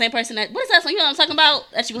fucking with the same person that. What is that song? You know what I'm talking about?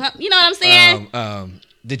 That you know what I'm saying?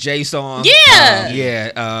 The J song.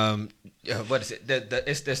 Yeah. What is it?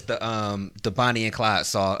 It's the Bonnie and Clyde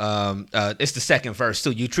song. It's the second verse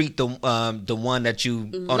too. You treat the one that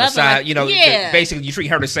you on the side. Basically you treat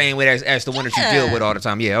her the same way as the one that you deal with all the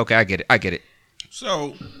time. Yeah. Okay. I get it.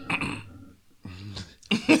 So.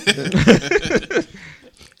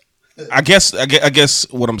 I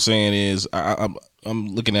guess what I'm saying is I'm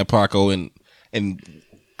looking at Paco and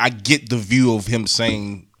I get the view of him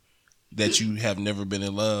saying that you have never been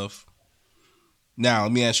in love. Now,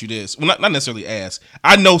 let me ask you this. Well, not necessarily ask.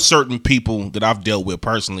 I know certain people that I've dealt with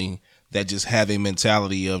personally that just have a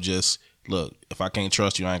mentality of just, look, if I can't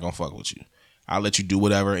trust you, I ain't gonna fuck with you. I'll let you do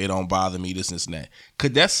whatever. It don't bother me, this and that.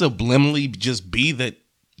 Could that subliminally just be that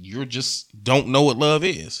you just don't know what love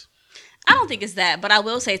is? I don't think it's that, but I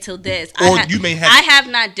will say till this. I have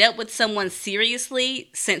not dealt with someone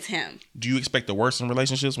seriously since him. Do you expect the worst in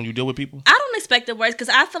relationships when you deal with people? I don't expect the worst because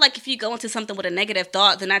I feel like if you go into something with a negative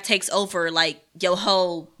thought, then that takes over like your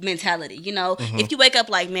whole mentality. You know, if you wake up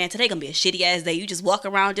like, man, today gonna be a shitty ass day, you just walk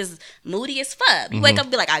around just moody as fuck. You wake up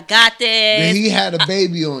and be like, I got this. Then he had a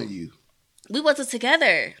baby on you. We wasn't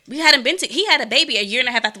together. We hadn't been. He had a baby a year and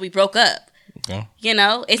a half after we broke up. Okay. You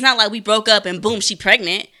know, it's not like we broke up and boom, she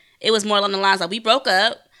pregnant. It was more along the lines like we broke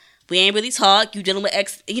up. We ain't really talk. You dealing with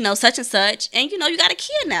such and such. And, you got a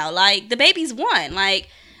kid now. Like, the baby's one. Like,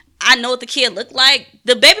 I know what the kid looked like.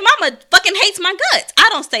 The baby mama fucking hates my guts. I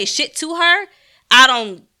don't say shit to her. I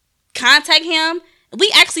don't contact him.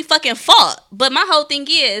 We actually fucking fought. But my whole thing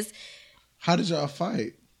is. How did y'all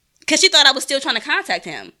fight? Because she thought I was still trying to contact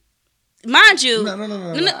him. Mind you. No.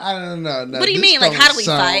 What do you mean? Like, how do we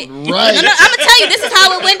fight? Right. No, I'm going to tell you, this is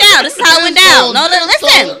how it went down.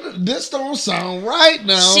 Listen. This don't sound right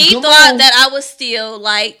now. She thought that I was still,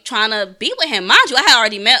 like, trying to be with him. Mind you, I had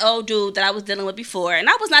already met old dude that I was dealing with before. And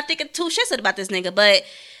I was not thinking two shits about this nigga. But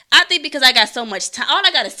I think because I got so much time. All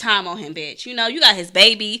I got is time on him, bitch. You got his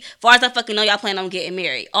baby. As far as I fucking know, y'all plan on getting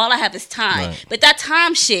married. All I have is time. Right. But that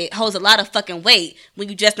time shit holds a lot of fucking weight when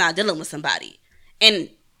you just not dealing with somebody. And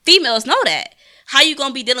females know that. How you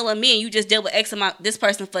gonna be dealing with me and you just deal with X amount this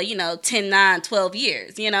person for 10, 9, 12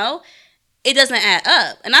 years? It doesn't add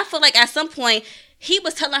up. And I feel like at some point he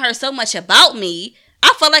was telling her so much about me.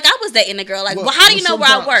 I felt like I was dating a girl. Like, well, how do you know where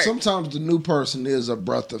I work? Sometimes the new person is a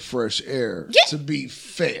breath of fresh air. Yeah. To be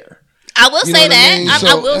fair, I will say that.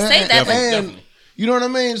 I will say that. And you know what I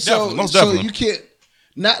mean. So you can't.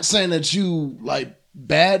 Not saying that you like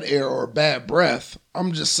bad air or bad breath.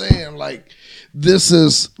 I'm just saying like. This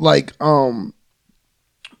is like,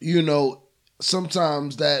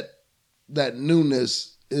 sometimes that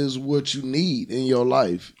newness is what you need in your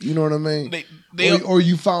life. You know what I mean? Or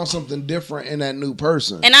you found something different in that new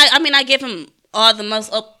person. And I give him all the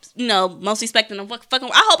most, most respect in the fucking.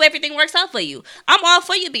 I hope everything works out for you. I'm all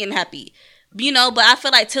for you being happy, but I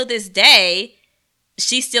feel like till this day,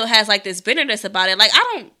 she still has like this bitterness about it. Like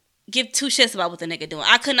I don't give two shits about what the nigga doing.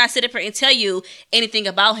 I could not sit up here and tell you anything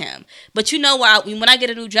about him. But when I get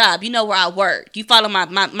a new job, where I work. You follow my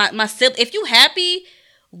sibling. If you happy,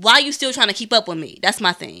 why you still trying to keep up with me? That's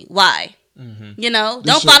my thing. Why? Mm-hmm.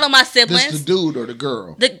 Don't follow my siblings. This the dude or the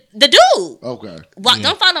girl? The dude. Okay.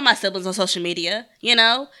 Don't follow my siblings on social media.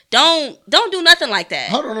 Don't do nothing like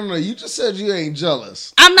that. Hold on, no. You just said you ain't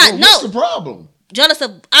jealous. I'm not. What's the problem? Jealous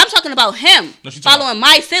of? I'm talking about him following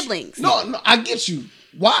my siblings. No, I get you.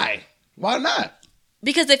 Why? Why not?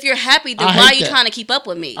 Because if you're happy, then why are you trying to keep up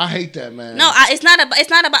with me? I hate that, man. No, it's not about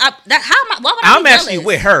that. Why would I be jealous? actually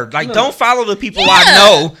with her. Like, don't follow the people I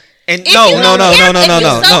know. And no.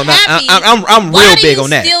 I'm real big on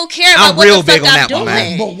that. Still care about what the fuck I'm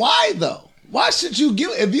doing. But why though? Why should you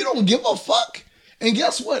give if you don't give a fuck? And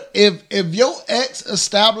guess what? If your ex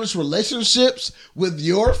established relationships with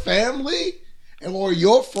your family or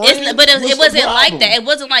your friends, but it wasn't like that. It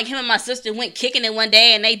wasn't like him and my sister went kicking it one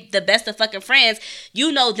day and they the best of fucking friends.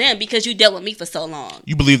 You know them because you dealt with me for so long.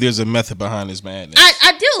 You believe there's a method behind this madness?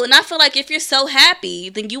 I do, and I feel like if you're so happy,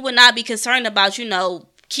 then you would not be concerned about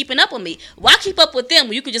keeping up with me. Why keep up with them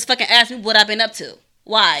when you could just fucking ask me what I've been up to?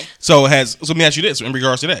 Why? So let me ask you this in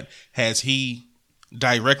regards to that. Has he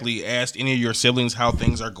directly asked any of your siblings how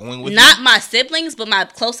things are going with Not you? my siblings, but my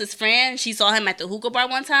closest friend. She saw him at the hookah bar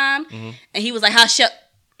one time, and he was like, "How's she?"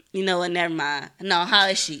 And never mind. No, how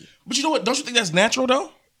is she? But you know what? Don't you think that's natural though?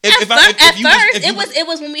 At first, it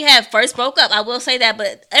was when we had first broke up. I will say that,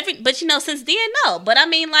 but since then, no. But I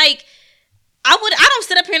mean, like, I don't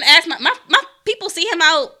sit up here and ask my people see him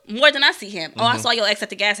out more than I see him. Oh, I saw your ex at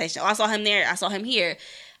the gas station. Oh, I saw him there. I saw him here.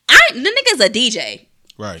 The nigga's a DJ.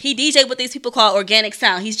 Right. He DJ what these people call organic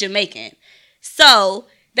sound. He's Jamaican. So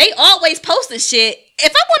they always posting shit.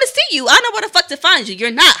 If I want to see you, I know where the fuck to find you.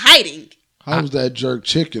 You're not hiding. How was that jerk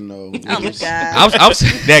chicken though? Oh my god. I was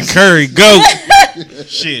that curry goat.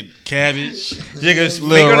 Shit, cabbage. Niggas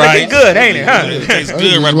looking good, ain't it? Huh? It tastes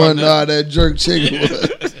good right about now. That jerk chicken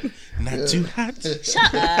was. Not too hot. Shut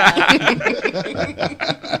up.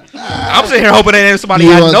 I'm sitting here hoping ain't somebody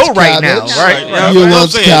I know right now. Right? You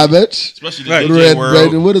want cabbage. Especially the red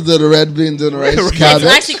what is it? The red beans and the rice cabbage.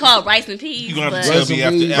 It's actually called rice and peas. You're going to have to tell me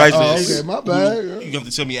after this. Okay, my bad. You're going to have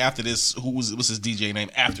to tell me after this what's his DJ name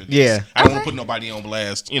after this. Yeah. I don't want to put nobody on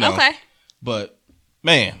blast, Okay. But,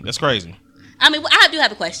 man, that's crazy. I mean, I do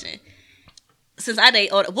have a question. Since I date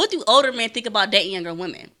older, what do older men think about dating younger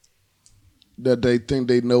women? That they think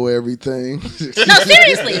they know everything. No,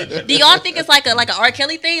 seriously. Do y'all think it's like a R.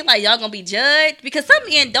 Kelly thing? Like y'all gonna be judged? Because some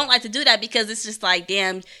men don't like to do that because it's just like,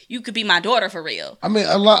 damn, you could be my daughter for real. I mean,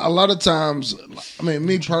 a lot of times. I mean,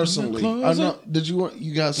 me personally. I know. Did you want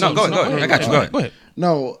you guys? No, go ahead. I got you. Go ahead.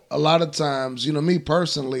 No, a lot of times, me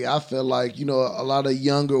personally, I feel like a lot of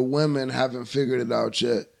younger women haven't figured it out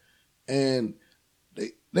yet, and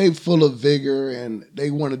they full of vigor and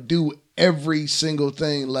they want to do every single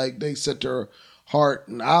thing like they set their heart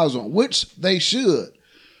and eyes on, which they should.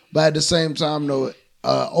 But at the same time, no,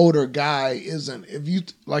 older guy isn't. If you,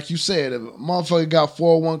 like you said, if a motherfucker got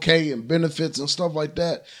 401k and benefits and stuff like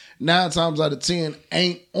that, 9 times out of 10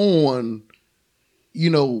 ain't on,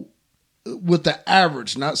 with the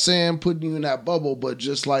average. Not saying putting you in that bubble, but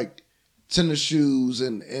just like tennis shoes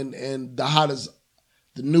and the hottest,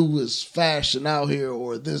 the newest fashion out here,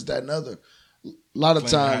 or this, that, and other. A lot of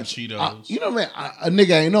times, a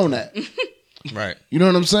nigga ain't on that. Right. You know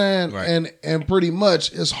what I'm saying? Right. And pretty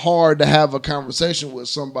much it's hard to have a conversation with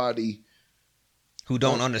somebody who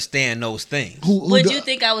don't understand those things. Would you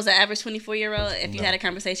think I was an average 24-year-old if you had a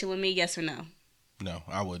conversation with me? Yes or no? No,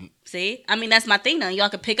 I wouldn't. See? I mean, that's my thing, though. Y'all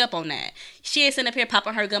could pick up on that. She ain't sitting up here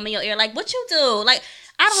popping her gum in your ear like, what you do? Like,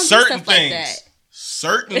 I don't do stuff like that.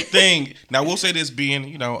 Certain thing. Now, we'll say this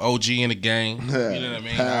being, OG in the game. You know what I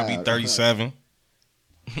mean? I'll be 37.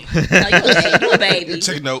 No, you a baby.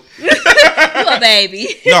 Take a note. You a baby.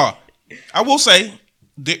 No, I will say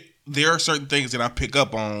there are certain things that I pick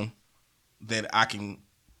up on that I can.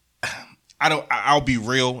 I'll be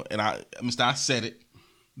real, and I said it.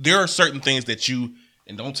 There are certain things that you,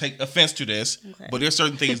 and don't take offense to this, but there's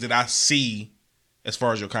certain things that I see as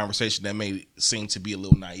far as your conversation that may seem to be a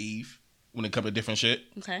little naive when it comes to different shit.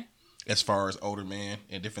 Okay. As far as older men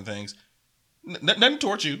and different things, nothing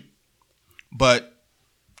towards you, but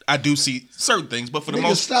I do see certain things. But for the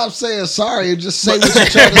most, stop saying sorry and just say what you're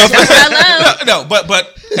trying to say. No, but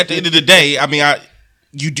at the end of the day, I mean,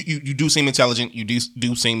 you do seem intelligent. You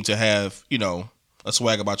do seem to have a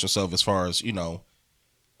swag about yourself as far as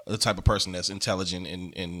the type of person that's intelligent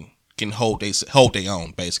and can hold their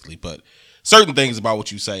own basically. But certain things about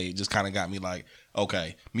what you say just kind of got me like,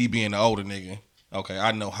 okay, me being the older nigga, okay,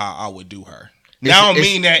 I know how I would do her. Now I don't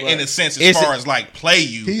mean that in a sense as far as like play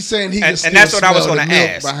you. He's saying he can and that's what I was going to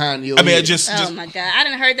ask. Behind you. I mean, just oh my god, I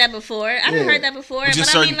didn't heard that before. But I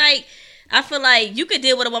mean, like, I feel like you could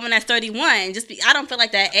deal with a woman that's 31. I don't feel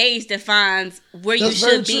like that age defines where you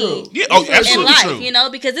should be. Yeah, absolutely in life,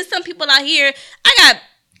 true. Because there's some people out here. I got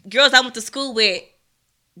girls I went to school with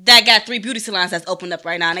that got 3 beauty salons that's opened up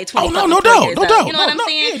right now, and they 20. No doubt. You know what I'm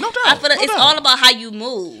saying? Yeah, no doubt. I feel like it's all about how you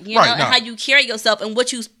move, and how you carry yourself and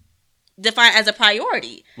what you define as a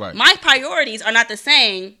priority. Right. My priorities are not the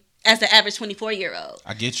same as the average 24-year-old.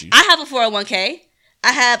 I get you. I have a 401k.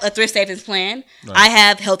 I have a thrift savings plan. Right. I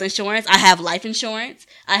have health insurance. I have life insurance.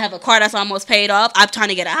 I have a car that's almost paid off. I'm trying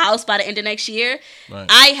to get a house by the end of next year. Right.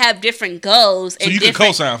 I have different goals. So you can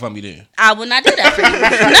co-sign for me then? I will not do that for you. No,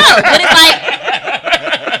 but it's like,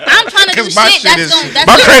 I'm trying to do shit that's going to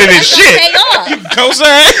pay off. You can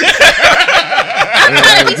co-sign? I'm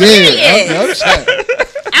trying to be serious.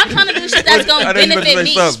 I'm trying to do shit that's going to benefit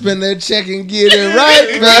me. Spend that check and get it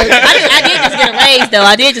right, man. I did just get a raise, though.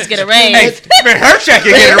 I did just get a raise. Hey, spend her check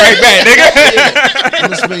and get it right back, nigga. I'm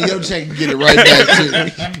going to spend your check and get it right back, too.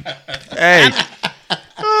 Hey.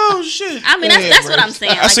 Oh, shit. I mean, that's what I'm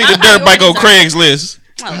saying. I see the dirt bike on Craigslist.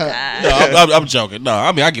 Oh, God. No, I'm joking. No,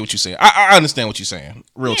 I mean, I get what you're saying. I understand what you're saying.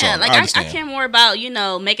 Real talk. Like, I care more about,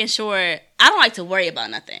 making sure. I don't like to worry about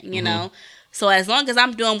nothing, you know? So as long as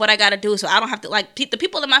I'm doing what I gotta do, so I don't have to, like, the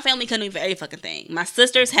people in my family couldn't do every fucking thing. My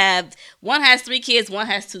sisters one has 3 kids, one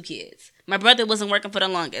has 2 kids. My brother wasn't working for the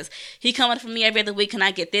longest. He coming for me every other week. Can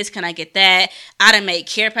I get this? Can I get that? I done made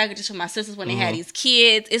care packages for my sisters when they had these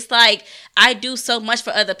kids. It's like, I do so much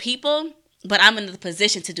for other people, but I'm in the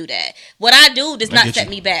position to do that. What I do does not set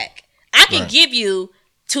me back. I can give you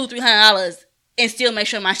 $200-$300 and still make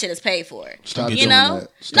sure my shit is paid for. Stop doing that.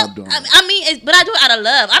 Stop doing that. I mean, but I do it out of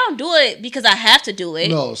love. I don't do it because I have to do it.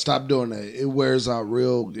 No, stop doing that. It wears out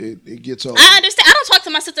real. It gets old. I understand. I don't talk to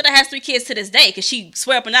my sister that has 3 kids to this day because she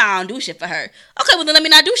swear up and down I don't do shit for her. Okay, well then let me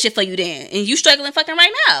not do shit for you then. And you struggling fucking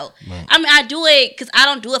right now. Right. I mean, I do it because I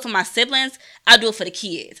don't do it for my siblings. I do it for the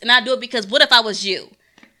kids. And I do it because what if I was you?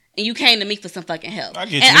 And you came to me for some fucking help. I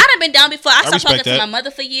get you. I done been down before. I stopped talking to my mother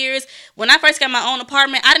for years. When I first got my own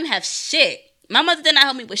apartment, I didn't have shit. My mother did not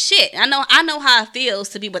help me with shit. I know how it feels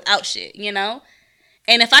to be without shit, you know?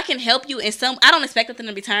 And if I can help you in I don't expect nothing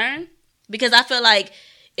in return. Because I feel like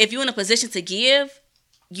if you're in a position to give,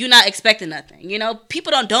 you're not expecting nothing, you know?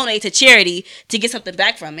 People don't donate to charity to get something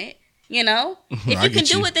back from it, you know? If you can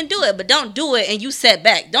do it, then do it. But don't do it and you set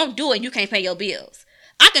back. Don't do it and you can't pay your bills.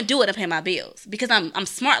 I can do it and pay my bills because I'm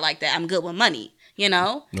smart like that. I'm good with money, you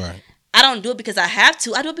know? Right. I don't do it because I have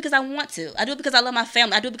to. I do it because I want to. I do it because I love my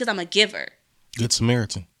family. I do it because I'm a giver. Good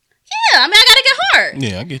Samaritan. Yeah, I mean, I gotta get hard.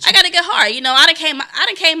 Yeah, I get you. I gotta get hard. You know, I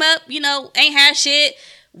done came up, you know, ain't had shit,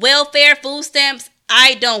 welfare, food stamps.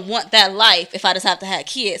 I don't want that life if I just have to have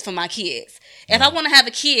kids for my kids. If I want to have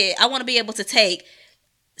a kid, I want to be able to take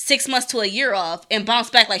 6 months to a year off and bounce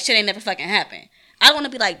back like shit ain't never fucking happened. I want to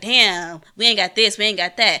be like, damn, we ain't got this, we ain't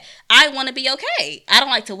got that. I want to be okay. I don't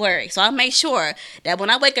like to worry. So I make sure that when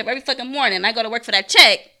I wake up every fucking morning and I go to work for that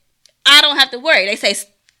check, I don't have to worry. They say,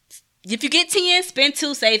 if you get 10, spend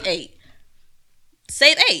 2, save 8.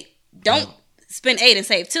 Save 8. Don't spend 8 and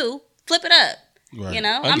save 2. Flip it up. Right. You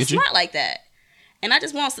know, I'm smart like that. And I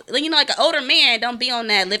just want, you know, like an older man don't be on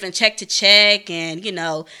that living check to check and, you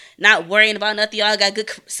know, not worrying about nothing. Y'all got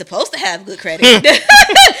supposed to have good credit.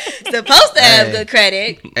 Supposed to have good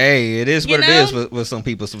credit. Hey, it is what it is with some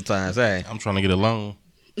people sometimes. Hey, I'm trying to get a loan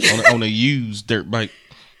on a used dirt bike.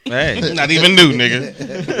 Hey, not even new,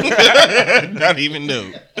 nigga. Not even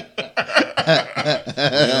new.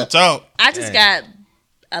 Talk. I just got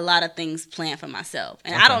a lot of things planned for myself,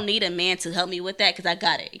 and I don't need a man to help me with that because I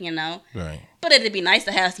got it, you know. Right. But it'd be nice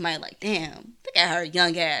to have somebody like, damn, look at her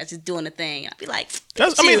young ass just doing the thing. I'd be like,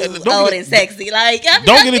 old and sexy. Like,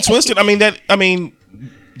 don't get it twisted. I mean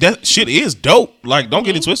that shit is dope. Like, don't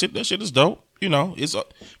get it twisted. That shit is dope. You know, it's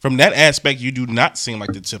from that aspect, you do not seem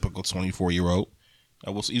like the typical 24-year-old.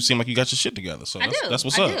 You seem like you got your shit together. So that's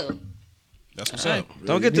what's up. That's what's up.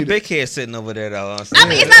 Don't get the big head sitting over there though. I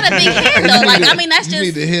mean, it's not a big head though. Like, I mean, that's just.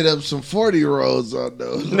 You need to hit up some 40-year-olds on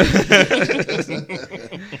those.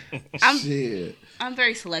 Shit. I'm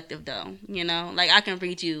very selective though. You know, like I can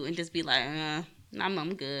read you and just be like,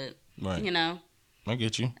 I'm good. Right. You know. I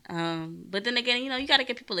get you. But then again, you know, you got to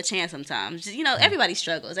give people a chance sometimes. Just, you know, everybody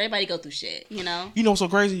struggles. Everybody go through shit. You know. You know what's so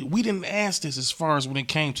crazy? We didn't ask this as far as when it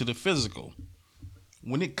came to the physical.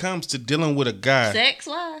 When it comes to dealing with a guy,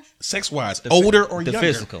 sex wise, older or younger,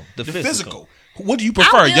 the physical. What do you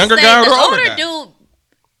prefer, younger guy or older guy? Dude,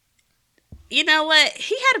 you know what?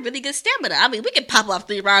 He had a really good stamina. I mean, we could pop off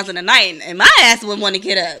 3 rounds in a night, and my ass wouldn't want to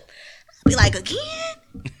get up. I'd be like, again?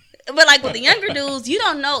 But like with the younger dudes, you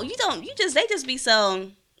don't know. They just be so.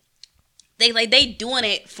 They doing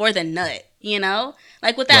it for the nut, you know.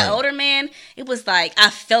 Like with that older man, it was like I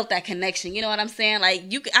felt that connection. You know what I'm saying?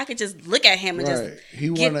 Like I could just look at him and just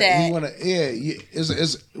get that.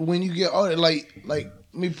 It's when you get older. Like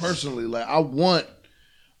me personally, like I want,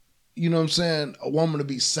 you know what I'm saying, a woman to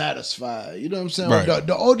be satisfied. You know what I'm saying? Right.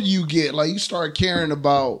 The older you get, like you start caring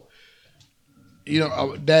about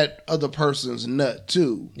that other person's nut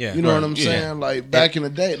too. Yeah, you know what I'm saying? Like back in the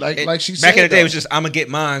day, like she said, back in the day, it was just I'm gonna get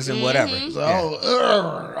mines and whatever. So,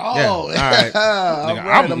 all right.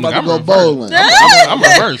 I'm about to go bowling. I'm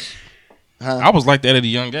reverse. I was like that at a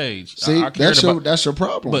young age. See, that's your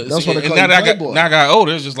problem. But that's what they call now you playboy. Now I got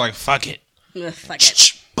older. It's just like fuck it. Fuck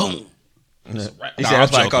it. Boom. I'm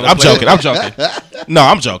joking. No,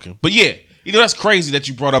 I'm joking. But yeah, that's crazy that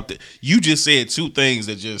you brought up that. You just said two things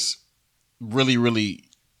that just really, really,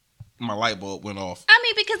 my light bulb went off. I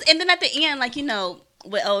mean, because and then at the end, like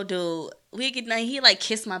with old dude, he like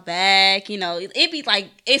kissed my back. It'd be like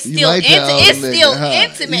it's still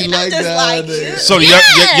intimate. You And like I'm just like, so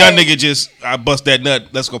young nigga just I bust that nut.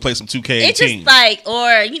 Let's go play some 2K18. It's just like,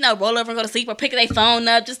 or roll over and go to sleep, or pick their phone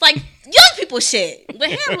up, just like young people shit. But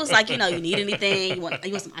him was like, you need anything? You want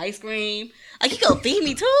some ice cream? Like, he gonna feed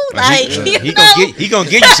me too? Like, he gonna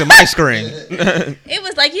give you some ice cream. It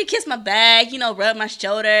was like, you kiss my back, rub my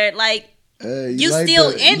shoulder, like. You like still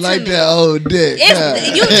that, intimate. You like that old dick.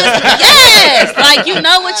 You just yes, like you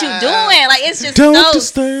know what you doing. Like it's just so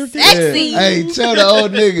sexy. Yeah. Hey, tell the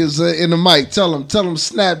old niggas in the mic. Tell them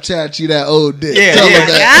Snapchat you that old dick. Yeah, tell them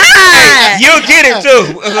that. You'll get it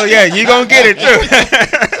too. So yeah, you gonna get it too.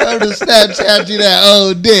 Tell them Snapchat you that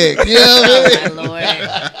old dick. You know what I mean? My Lord.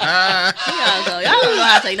 Y'all don't know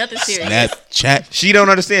how to take nothing serious. Snapchat. She don't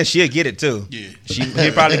understand. She'll get it too. Yeah, he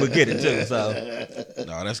probably would get it too. So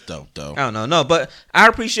no, that's dope though. I don't know. No, but I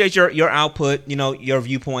appreciate your output. Your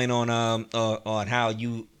viewpoint on how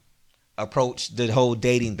you approach the whole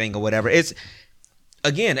dating thing or whatever. It's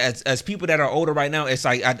again as people that are older right now. It's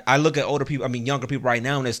like I look at older people. I mean younger people right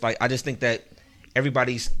now, and it's like I just think that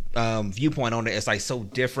everybody's viewpoint on it is like so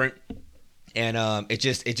different. And it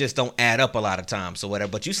just don't add up a lot of times or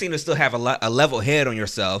whatever. But you seem to still have a level head on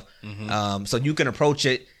yourself, so you can approach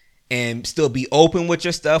it and still be open with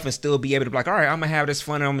your stuff and still be able to be like, all right, I'm gonna have this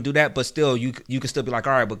fun and I'm gonna do that. But still, you can still be like,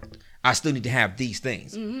 all right, but I still need to have these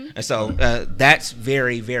things. And so that's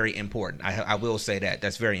very, very important. I will say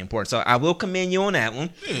that's very important. So I will commend you on that one.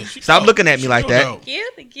 Yeah, stop looking at me like that.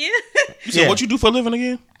 Thank you. You said what you do for a living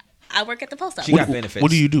again? I work at the post office. She got benefits.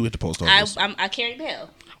 What do you do at the post office? I carry mail.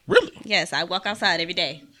 Really? Yes, I walk outside every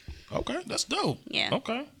day. Okay, that's dope. Yeah.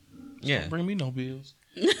 Okay. Yeah. Bring me no bills.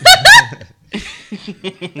 I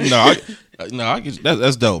get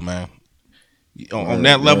that's dope, man. On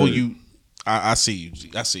that level, I see you.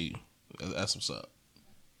 I see you. That's what's up.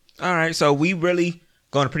 All right, so we really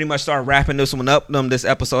going to pretty much start wrapping this one up, this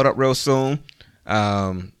episode up real soon.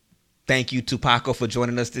 Thank you to Paco for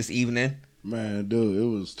joining us this evening. Man, dude, it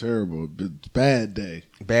was terrible. Bad day.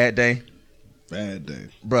 Bad day. Bad day.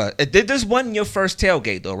 Bruh, this wasn't your first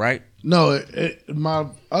tailgate though, right? No, my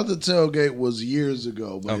other tailgate was years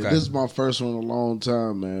ago, but this is my first one in a long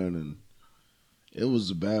time, man, and it was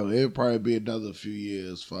a bad one. It'll probably be another few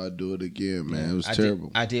years if I do it again, man. It was terrible.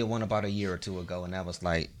 I did one about a year or two ago, and that was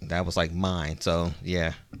like mine. So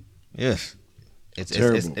yeah, yes,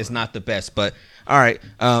 it's not the best, but all right,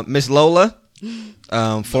 Miss Lola,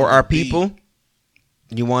 for our people,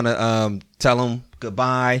 you want to tell them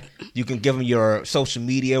goodbye. You can give them your social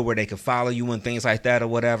media where they can follow you and things like that or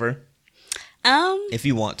whatever. If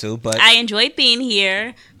you want to, but I enjoyed being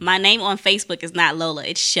here. My name on Facebook is not Lola.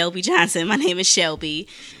 It's Shelby Johnson. My name is Shelby.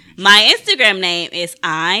 My Instagram name is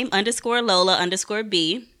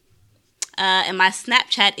I'm_Lola_B. And my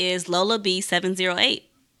Snapchat is LolaB708.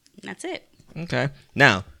 That's it. Okay.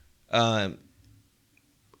 Now,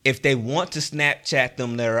 if they want to Snapchat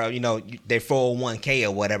them their 401k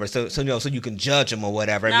or whatever, so you can judge them or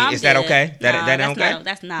whatever. No, I mean, is that okay? That okay?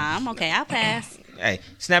 I'm okay. I'll pass. Hey,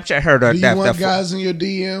 Snapchat her. Do you want guys in your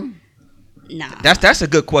DM? Nah. That's a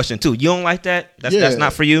good question too. You don't like that? That's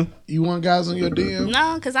not for you. You want guys in your DM?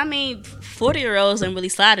 No, because 40-year-olds don't really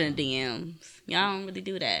slide in the DMs. Y'all don't really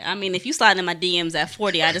do that. I mean, if you slide in my DMs at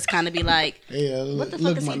 40, I just kind of be like, what the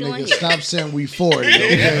fuck is he doing here? Stop saying we 40.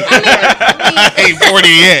 Okay? I ain't 40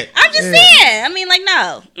 yet. I'm just saying. I mean, like,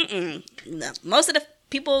 no. No. Most of the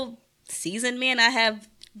people, seasoned men I have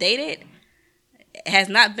dated, has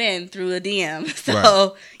not been through a DM.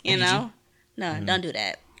 So, no, don't do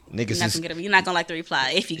that. Niggas you're not gonna like the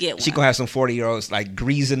reply if you get one. She gonna have some 40-year-olds like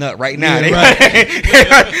greasing up right now.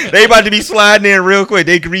 Yeah, they about to be sliding in real quick.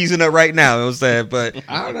 They greasing up right now. You know what I'm saying? But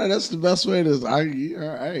I don't know. That's the best way to. I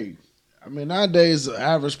mean, nowadays the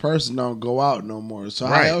average person don't go out no more. So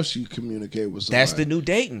how else you communicate with somebody? That's the new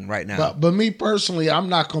dating right now. But me personally, I'm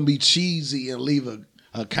not gonna be cheesy and leave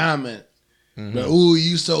a comment. Like, ooh,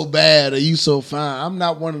 you so bad or you so fine. I'm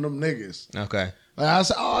not one of them niggas. Okay. Like I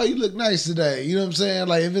say, oh, you look nice today. You know what I'm saying?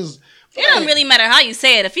 Like if it's, it don't really matter how you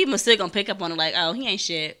say it. A female's still gonna pick up on it. Like, oh, he ain't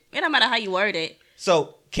shit. It don't matter how you word it.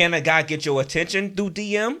 So Can a guy get your attention through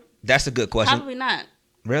DM? That's a good question. Probably not.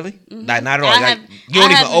 Really? Mm-hmm. Not at all. You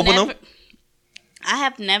don't even open them? I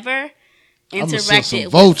have never I'm gonna interacted send some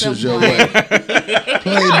with vultures your someone. way.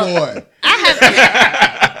 Playboy.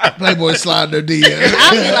 Playboy slide their DM.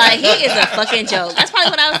 I'll be like, he is a fucking joke. That's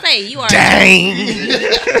probably what I would say. You are.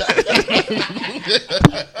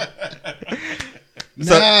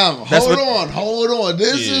 Now, hold on.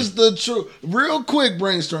 This is the true. Real quick,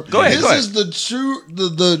 brainstorm. Go ahead. This is the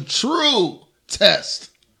true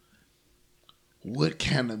test. What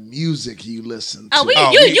kind of music you listen to?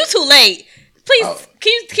 You too late. Please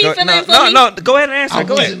keep filling in for me. No, go ahead and answer.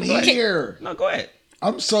 Go ahead. Here. No, go ahead.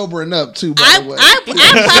 I'm sobering up too, by the way. I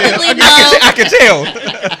probably know. I can tell.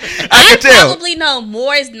 I probably know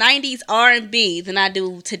more 90s R&B than I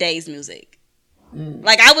do today's music.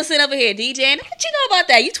 Like, I was sitting over here DJing. What you know about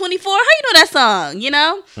that? You 24? How you know that song? You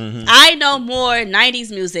know? Mm-hmm. I know more 90s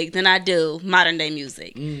music than I do modern day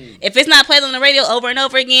music. If it's not played on the radio over and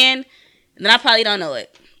over again, then I probably don't know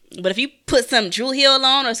it. But if you put some Drew Hill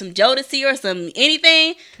on or some Jodeci or some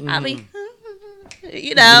anything, I'll be...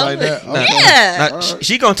 You know, like that? Okay. Yeah. Now,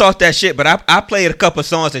 she gonna talk that shit, but I played a couple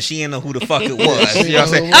songs and she didn't know who the fuck it was. You know what I'm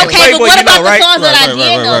saying? Okay, Playboy, but what about the songs that I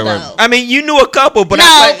did know, right. though? I mean, you knew a couple, but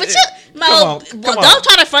don't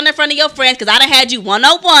try to front in front of your friends, because I done had you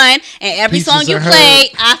 101, and every Peaches song you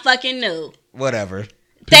played, I fucking knew. Whatever.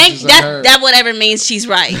 That whatever means she's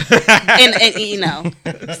right, and you know,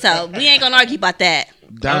 so we ain't gonna argue about that.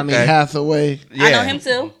 Donny Hathaway. Yeah. I know him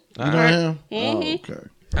too. You know him? Mm-hmm. Oh, okay.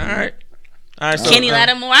 All right. So, Kenny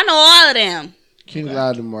Lattimore, I know all of them. Kenny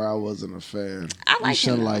Lattimore, I wasn't a fan. I like you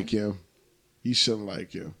shouldn't him. like him. You shouldn't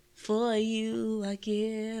like him. For you, I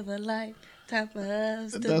give a lifetime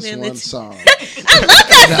of stability. That's one song. I love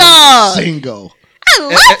that song. Single. I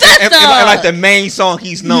love that song. like the main song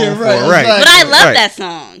he's known for, right, right? But I love that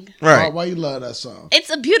song. Right. Why you love that song?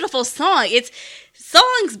 It's a beautiful song. It's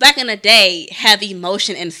songs back in the day have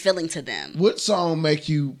emotion and feeling to them. What song make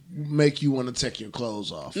you want to take your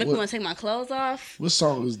clothes off? Make me want to take my clothes off. What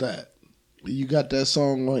song is that? You got that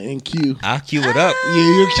song on NQ? I'll cue it up. Yeah,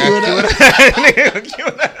 you cue it up.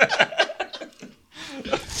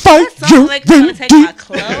 That song make me want to take my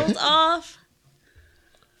clothes off.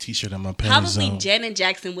 T-shirt on my pants. Probably Janet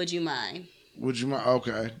Jackson. Would you mind? Would you mind?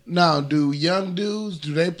 Okay. Now, do young dudes,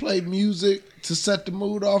 do they play music to set the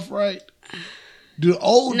mood off right? Do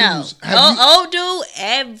old dudes? Old dude,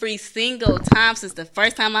 every single time since the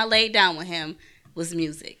first time I laid down with him was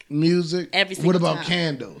music. Music? Every single time. What about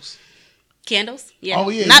candles? Candles? Yeah. Oh,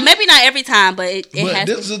 yeah. Maybe not every time, but it has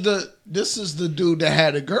this is the dude that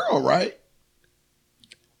had a girl, right?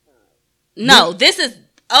 No, this is...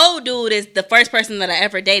 Old dude is the first person that I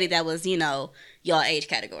ever dated that was, y'all age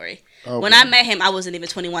category. Okay. When I met him, I wasn't even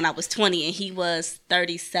 21. I was 20, and he was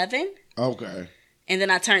 37. Okay. And then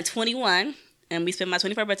I turned 21, and we spent my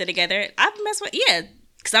 21st birthday together. I've messed with... Yeah,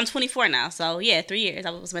 because I'm 24 now. So, yeah, 3 years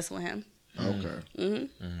I was messing with him. Okay.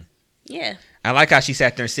 Mm-hmm. Yeah. I like how she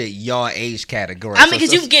sat there and said y'all age category. I mean,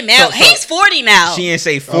 because you get mad. He's 40 now. She didn't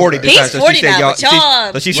say 40 this time. He's 40 now, but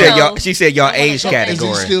y'all... She said y'all age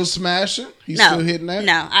category. Is he still smashing? He's still hitting that?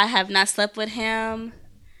 No, I have not slept with him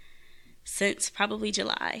since probably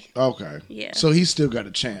July. Okay. Yeah. So he still got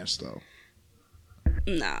a chance, though.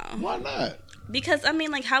 No. Why not? Because, I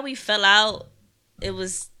mean, like, how we fell out, it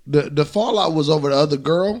was... The fallout was over the other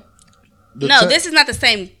girl? This is not the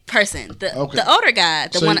same person. The older guy,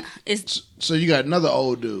 So you got another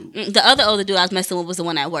old dude. The other older dude I was messing with was the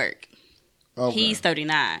one at work. Okay. He's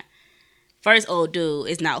 39. First old dude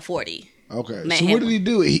is now 40. Okay. So what did he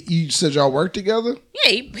do? You said y'all worked together?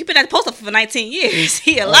 Yeah, he been at the post office for 19 years.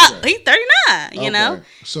 He's 39, you know?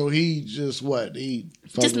 So he just what?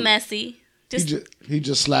 Just messy. He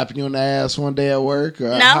just slapping you on the ass one day at work?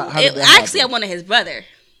 Or actually I wanted his brother.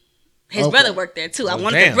 His brother worked there too. I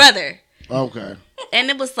wanted the brother. Okay. And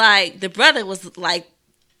it was like, the brother was like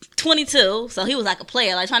 22, so he was like a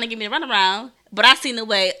player, like trying to get me to run around. But I seen the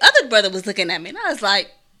way other brother was looking at me, and I was like,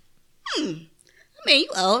 I mean, you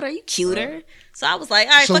older, you cuter. So I was like,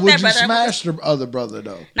 all right, fuck that brother. So would you smash the other brother,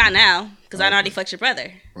 though? Not now, because I already fucked your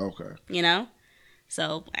brother. Okay. You know?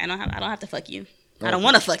 So I don't have to fuck you. Okay. I don't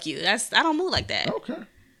want to fuck you. I don't move like that. Okay.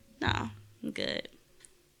 No, I'm good.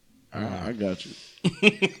 I got you.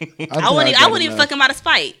 I wouldn't even fuck him out of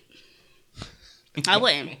spite. I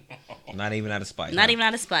wouldn't. Not even out of spite. Not even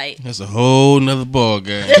out of spite. That's a whole nother ball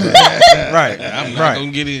game. Right. I'm not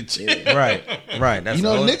gonna get into it. Right. That's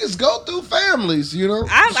niggas go through families, you know.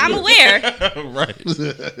 I'm aware. Right.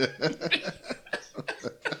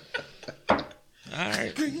 All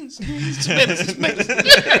right.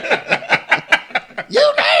 You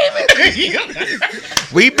name it.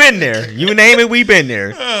 We've been there. You name it, we've been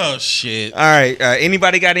there. Oh shit! All right.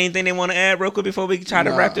 Anybody got anything they want to add real quick before we try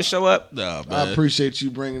to wrap the show up? No, I appreciate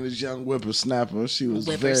you bringing this young whippersnapper. She was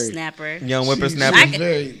young whippersnapper. I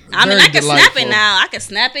can snap it now. I can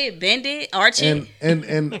snap it, bend it, arch it.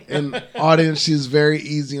 And audience, she's very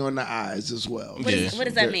easy on the eyes as well. What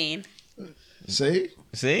does that mean? See?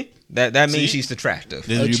 That means she's attractive.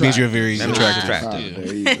 It means you're very attractive.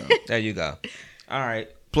 There you go. There you go. All right,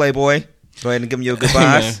 Playboy. Go ahead and give me your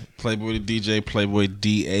goodbyes. Hey, Playboy the DJ, Playboy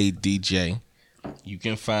DADJ. You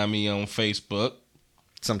can find me on Facebook.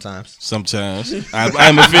 Sometimes.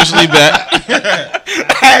 I'm officially back.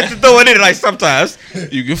 I had to throw it in like sometimes.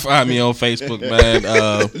 You can find me on Facebook, man.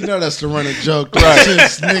 You know that's the running joke, right?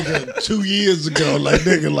 Since nigga 2 years ago,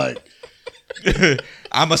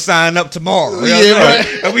 I'ma sign up tomorrow.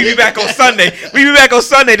 Right. And we be back on Sunday. This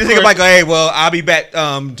nigga like, hey, well, I'll be back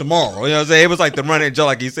tomorrow. You know what I'm saying? It was like the running joke,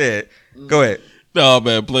 like he said. Go ahead. No,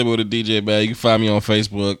 man, Playboy the DJ, man. You can find me on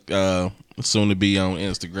Facebook. Soon to be on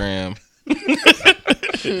Instagram.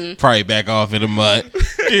 Probably back off in a month.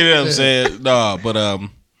 You know what I'm saying? No, but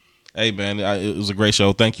hey, man, it was a great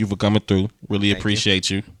show. Thank you for coming through. Really appreciate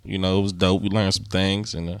you. You know, it was dope. We learned some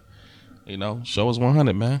things, and show us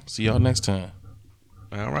 100, man. See y'all next time.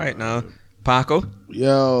 All right, now Paco.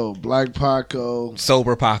 Yo, Black Paco.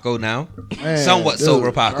 Sober Paco now. Man, somewhat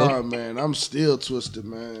sober Paco. Oh man, I'm still twisted,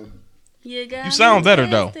 man. You sound better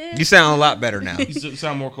though. You sound a lot better now. You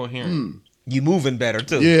sound more coherent. You moving better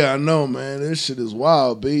too. Yeah, I know, man. This shit is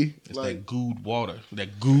wild, B. It's that good water.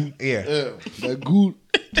 That good. Yeah, that good.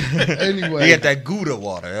 Anyway, you got that Gouda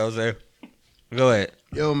water. You know what I'm saying? Go ahead.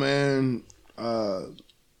 Yo, man. I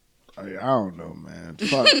don't know, man.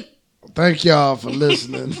 Fuck. Thank y'all for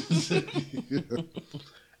listening.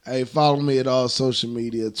 Hey, follow me at all social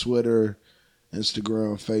media: Twitter,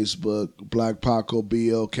 Instagram, Facebook. Black Paco,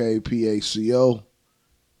 BLKPACO.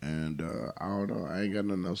 And I don't know. I ain't got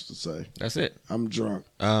nothing else to say. That's it. I'm drunk.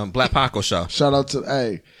 Black Paco Show. Shout out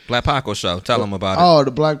to Black Paco Show. Tell them about it. Oh, the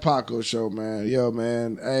Black Paco Show, man. Yo,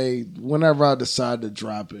 man. Hey, whenever I decide to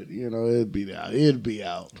drop it, it'd be out. It'd be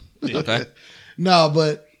out. Okay. No,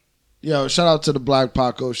 but yo, shout out to the Black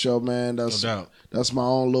Paco Show, man. That's no doubt. That's my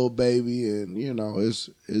own little baby, and it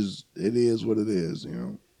is what it is,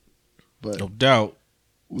 But no doubt.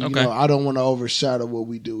 I don't want to overshadow what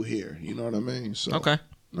we do here. You know what I mean? So okay.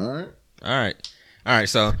 All right.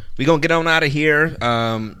 So we're going to get on out of here.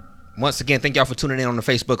 Once again, thank y'all for tuning in on the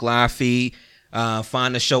Facebook Live feed.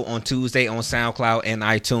 Find the show on Tuesday on SoundCloud and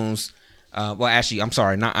iTunes. Well, actually, I'm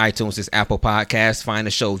sorry, not iTunes. It's Apple Podcasts. Find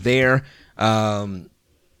the show there. Thank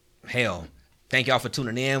y'all for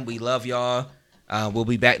tuning in. We love y'all. We'll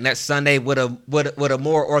be back next Sunday with a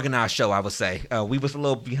more organized show, I would say. We was a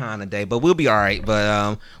little behind today, but we'll be all right.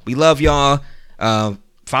 But we love y'all.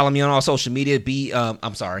 Follow me on all social media.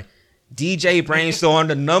 DJ Brainstorm,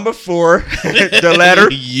 the number 4, the letter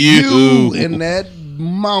U in that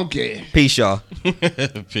monkey. Peace, y'all.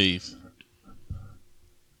 Peace.